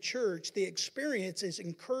to go to church, the experience is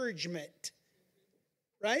encouragement.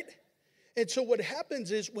 Right? And so what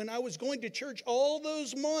happens is when I was going to church all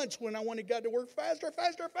those months when I wanted God to work faster,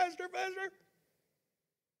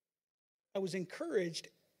 I was encouraged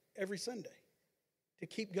every Sunday to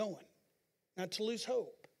keep going, not to lose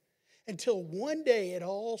hope. Until one day it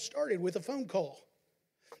all started with a phone call.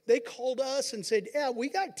 They called us and said, yeah, we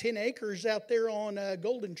got 10 acres out there on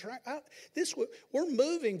Golden Triangle. We're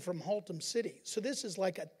moving from Haltom City. So this is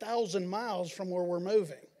like 1,000 miles from where we're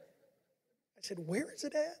moving. I said, where is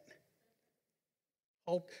it at?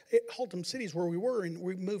 Haltom City is where we were, and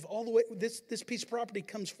we move all the way. This piece of property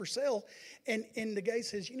comes for sale. And the guy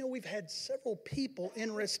says, we've had several people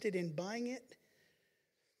interested in buying it,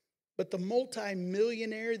 but the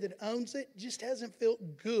multi-millionaire that owns it just hasn't felt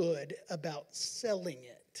good about selling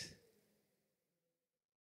it.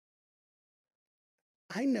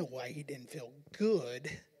 I know why he didn't feel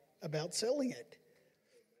good about selling it.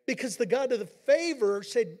 Because the God of the favor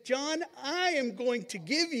said, John, I am going to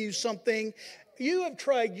give you something. You have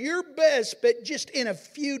tried your best, but just in a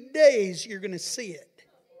few days, you're going to see it.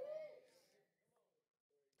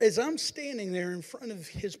 As I'm standing there in front of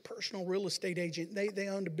his personal real estate agent, they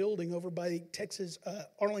owned a building over by the Texas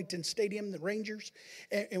Arlington Stadium, the Rangers,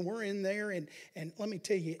 and we're in there, and let me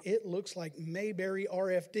tell you, it looks like Mayberry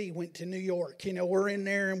RFD went to New York. You know, we're in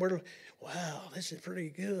there, and we're, wow, this is pretty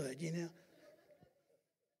good, you know.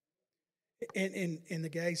 And the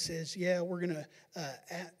guy says, yeah, we're gonna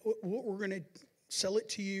sell it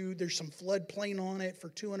to you. There's some floodplain on it for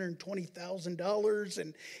 $220,000,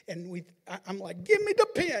 and I'm like, give me the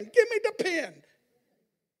pen.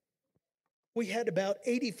 We had about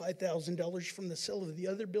 $85,000 from the sale of the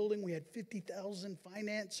other building. We had $50,000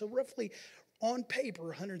 financed, so roughly on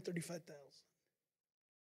paper, $135,000.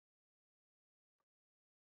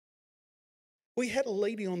 We had a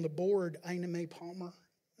lady on the board, Ina Mae Palmer,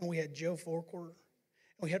 and we had Joe Forquer, and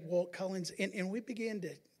we had Walt Collins, and we began to.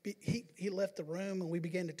 He left the room, and we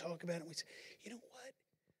began to talk about it. And we said, you know what?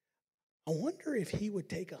 I wonder if he would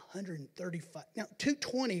take 135. Now,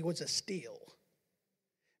 220 was a steal,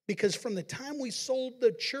 because from the time we sold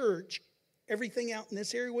the church, everything out in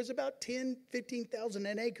this area was about 10, 15,000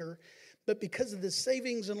 an acre. But because of the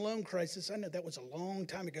savings and loan crisis, I know that was a long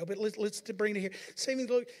time ago, but let's bring it here. Savings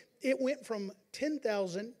loan, it went from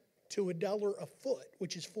 10,000 to $1 a foot,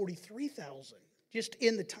 which is 43,000, just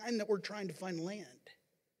in the time that we're trying to find land.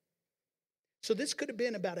 So this could have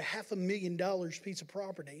been about a $500,000 piece of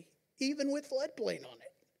property, even with floodplain on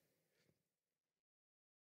it.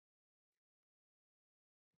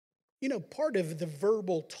 You know, part of the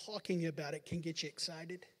verbal talking about it can get you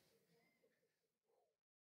excited.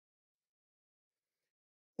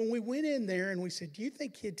 When we went in there and we said, do you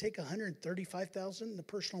think he'd take $135,000? The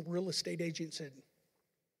personal real estate agent said,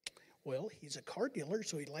 well, he's a car dealer,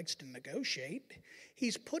 so he likes to negotiate.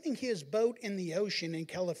 He's putting his boat in the ocean in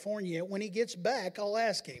California. When he gets back, I'll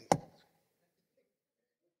ask him.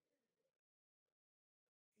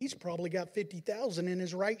 He's probably got $50,000 in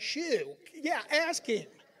his right shoe. Yeah, ask him.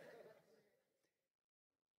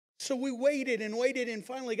 So we waited and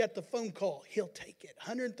finally got the phone call. He'll take it,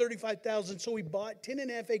 $135,000. So we bought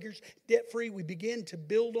 10.5 acres debt-free. We began to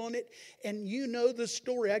build on it. And you know the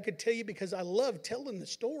story. I could tell you because I love telling the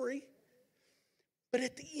story. But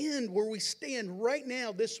at the end, where we stand right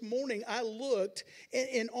now, this morning, I looked,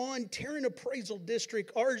 and on Tarrant Appraisal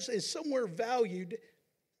District, ours is somewhere valued.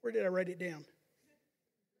 Where did I write it down?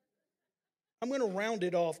 I'm going to round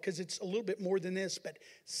it off because it's a little bit more than this, but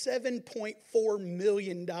 $7.4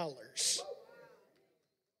 million.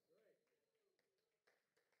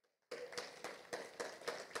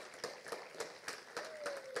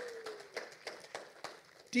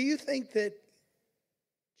 Do you think that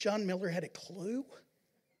John Miller had a clue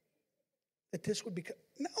that this would become?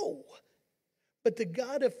 No. But the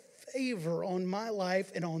God of favor on my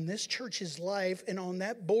life and on this church's life and on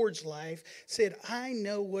that board's life said, I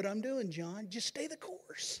know what I'm doing, John. Just stay the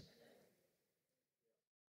course.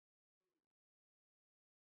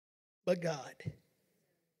 But God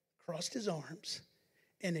crossed his arms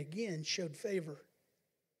and again showed favor.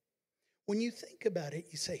 When you think about it,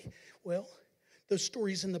 you say, well, those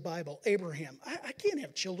stories in the Bible, Abraham, I can't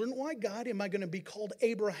have children. Why, God, am I going to be called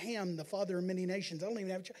Abraham, the father of many nations? I don't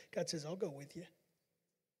even have a child. God says, I'll go with you.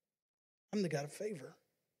 I'm the God of favor.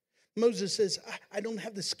 Moses says, I don't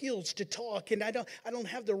have the skills to talk, and I don't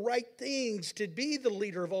have the right things to be the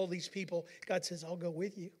leader of all these people. God says, I'll go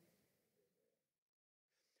with you.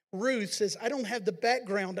 Ruth says, I don't have the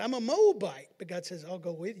background. I'm a Moabite. But God says, I'll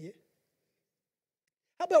go with you.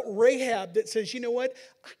 How about Rahab that says, you know what?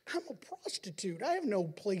 I'm a prostitute. I have no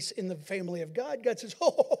place in the family of God. God says,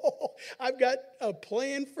 oh, I've got a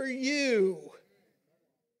plan for you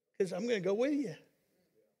because I'm going to go with you.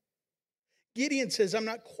 Gideon says, I'm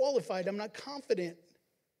not qualified. I'm not confident.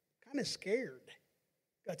 I'm kind of scared.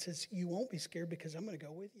 God says, you won't be scared because I'm going to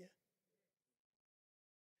go with you.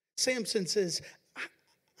 Samson says,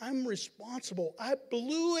 I'm responsible. I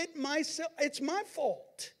blew it myself. It's my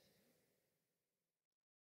fault.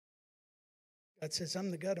 God says, I'm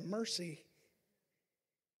the God of mercy,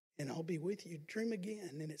 and I'll be with you. Dream again.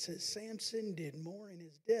 And it says, Samson did more in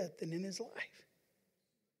his death than in his life.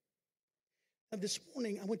 Now, this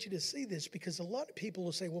morning, I want you to see this because a lot of people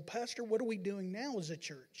will say, well, Pastor, what are we doing now as a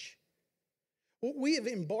church? Well, we have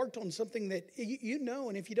embarked on something that you know,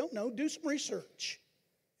 and if you don't know, do some research.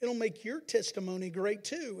 It'll make your testimony great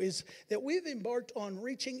too, is that we've embarked on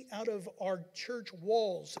reaching out of our church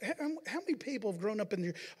walls. How many people have grown up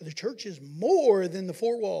in the church is more than the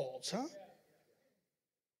four walls, huh?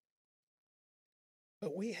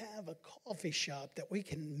 But we have a coffee shop that we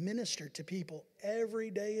can minister to people every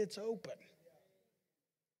day it's open.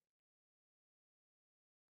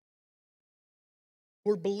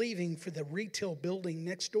 We're believing for the retail building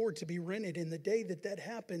next door to be rented. And the day that that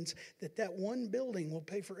happens, that one building will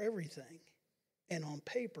pay for everything. And on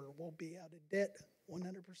paper, we'll be out of debt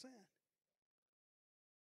 100%.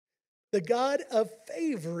 The God of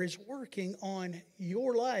favor is working on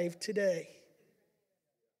your life today.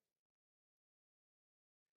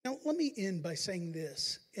 Now, let me end by saying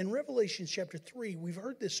this. In Revelation chapter 3, we've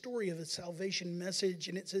heard this story of the salvation message,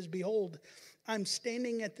 and it says, "Behold, I'm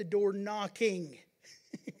standing at the door knocking."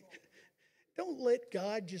 Don't let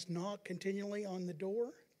God just knock continually on the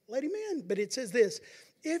door. Let him in. But it says this,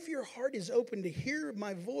 "If your heart is open to hear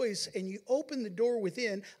my voice and you open the door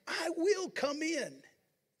within, I will come in."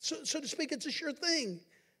 So to speak, it's a sure thing.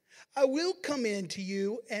 I will come in to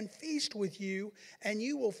you and feast with you, and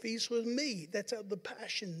you will feast with me. That's out of the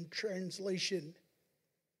Passion Translation.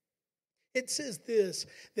 It says this,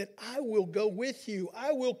 that I will go with you.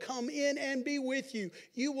 I will come in and be with you.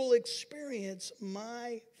 You will experience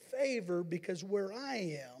my favor because where I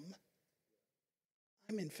am,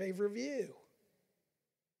 I'm in favor of you.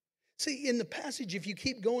 See, in the passage, if you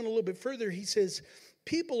keep going a little bit further, he says,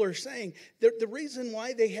 people are saying the reason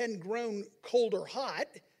why they hadn't grown cold or hot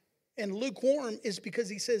and lukewarm is because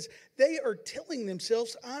he says they are telling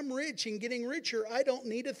themselves, I'm rich and getting richer. I don't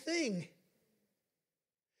need a thing.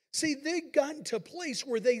 See, they'd gotten to a place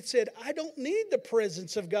where they said, I don't need the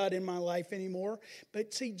presence of God in my life anymore.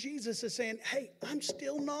 But see, Jesus is saying, hey, I'm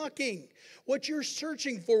still knocking. What you're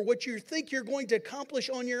searching for, what you think you're going to accomplish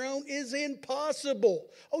on your own is impossible.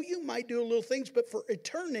 Oh, you might do a little things, but for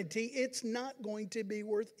eternity, it's not going to be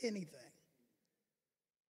worth anything.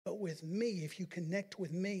 But with me, if you connect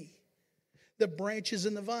with me, the branches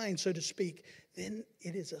and the vine, so to speak, then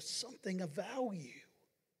it is something of value.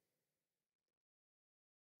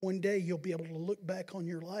 One day you'll be able to look back on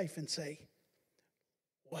your life and say,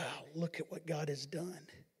 wow, look at what God has done.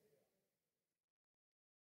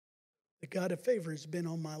 The God of favor has been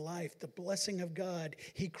on my life. The blessing of God,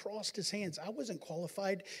 he crossed his hands. I wasn't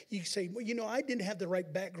qualified. You say, well, you know, I didn't have the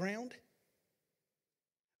right background.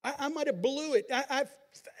 I might have blew it. I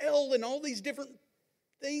fell in all these different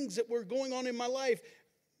things that were going on in my life.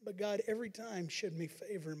 But God every time showed me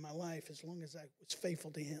favor in my life as long as I was faithful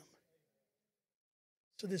to him.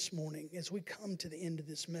 So this morning, as we come to the end of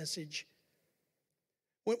this message,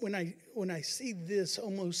 when I see this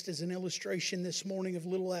almost as an illustration this morning of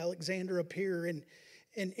little Alexander up here, and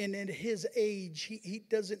at his age, he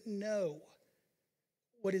doesn't know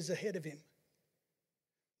what is ahead of him.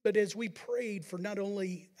 But as we prayed for not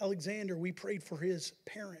only Alexander, we prayed for his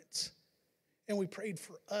parents, and we prayed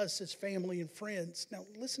for us as family and friends. Now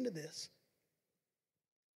listen to this.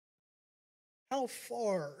 How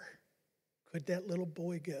far could that little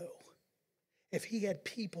boy go if he had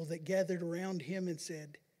people that gathered around him and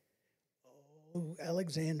said, oh,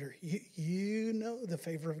 Alexander, you know the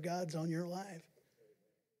favor of God's on your life.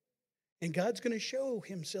 And God's going to show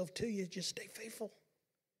himself to you. Just stay faithful.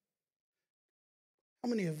 How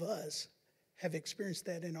many of us have experienced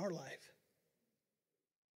that in our life?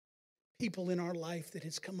 People in our life that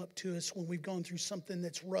has come up to us when we've gone through something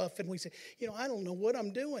that's rough and we say, you know, I don't know what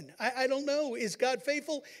I'm doing. I don't know. Is God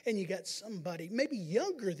faithful? And you got somebody maybe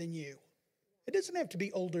younger than you. It doesn't have to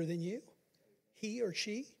be older than you, he or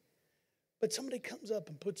she. But somebody comes up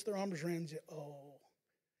and puts their arms around you. Oh,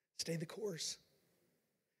 stay the course.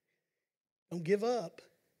 Don't give up.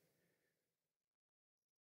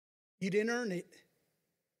 You didn't earn it.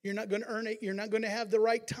 You're not going to earn it. You're not going to have the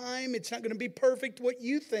right time. It's not going to be perfect what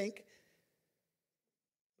you think.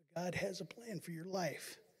 God has a plan for your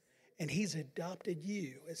life, and he's adopted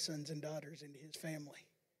you as sons and daughters into his family.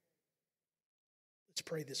 Let's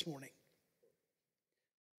pray this morning.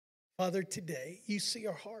 Father, today, you see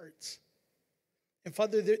our hearts. And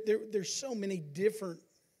Father, there's so many different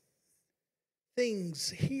things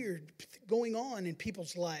here going on in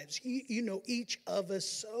people's lives. You know each of us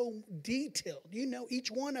so detailed. You know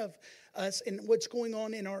each one of us and what's going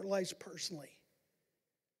on in our lives personally.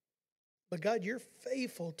 But God, you're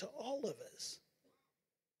faithful to all of us.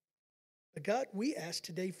 But God, we ask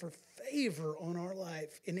today for favor on our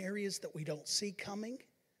life in areas that we don't see coming.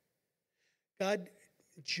 God,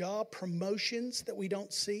 job promotions that we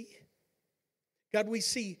don't see. God, we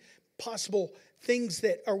see possible things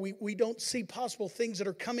that are we don't see possible things that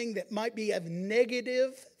are coming that might be of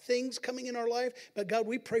negative things coming in our life. But God,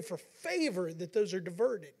 we pray for favor that those are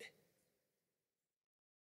diverted.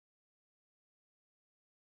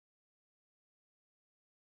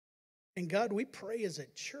 And God, we pray as a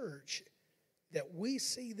church that we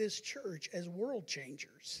see this church as world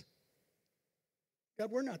changers.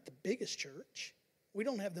 God, we're not the biggest church. We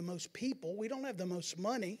don't have the most people. We don't have the most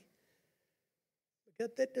money. But God,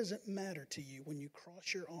 that doesn't matter to you when you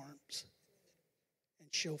cross your arms and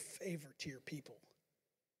show favor to your people.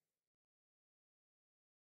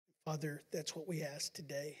 Father, that's what we ask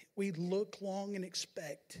today. We look long and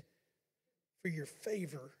expect for your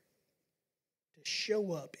favor to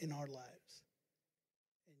show up in our lives.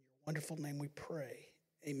 In your wonderful name we pray.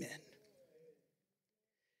 Amen.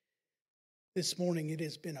 This morning it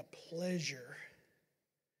has been a pleasure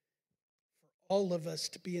for all of us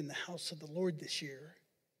to be in the house of the Lord this year.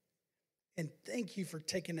 And thank you for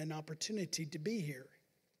taking an opportunity to be here.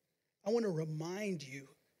 I want to remind you,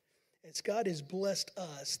 as God has blessed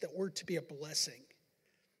us, that we're to be a blessing.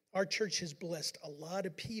 Our church has blessed a lot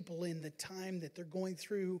of people in the time that they're going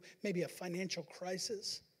through maybe a financial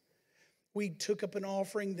crisis. We took up an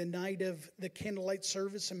offering the night of the candlelight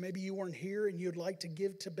service, and maybe you weren't here and you'd like to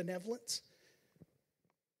give to benevolence.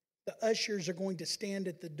 The ushers are going to stand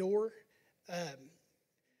at the door,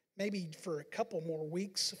 maybe for a couple more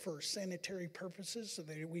weeks for sanitary purposes so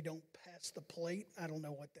that we don't pass the plate. I don't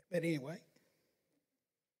know what that, but anyway.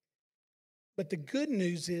 But the good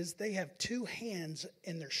news is they have two hands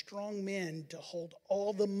and they're strong men to hold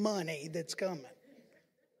all the money that's coming.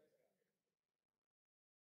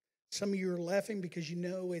 Some of you are laughing because you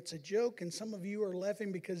know it's a joke, and some of you are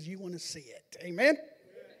laughing because you want to see it. Amen?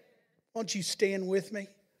 Won't you stand with me?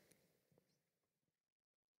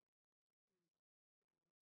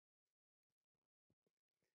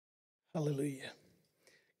 Hallelujah.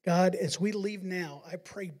 God, as we leave now, I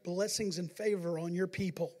pray blessings and favor on your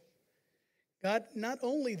people. God, not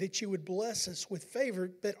only that you would bless us with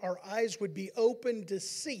favor, but our eyes would be open to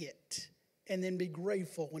see it and then be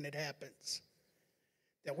grateful when it happens.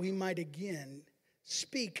 That we might again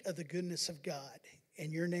speak of the goodness of God.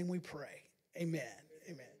 In your name we pray. Amen.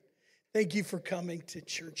 Amen. Thank you for coming to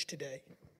church today.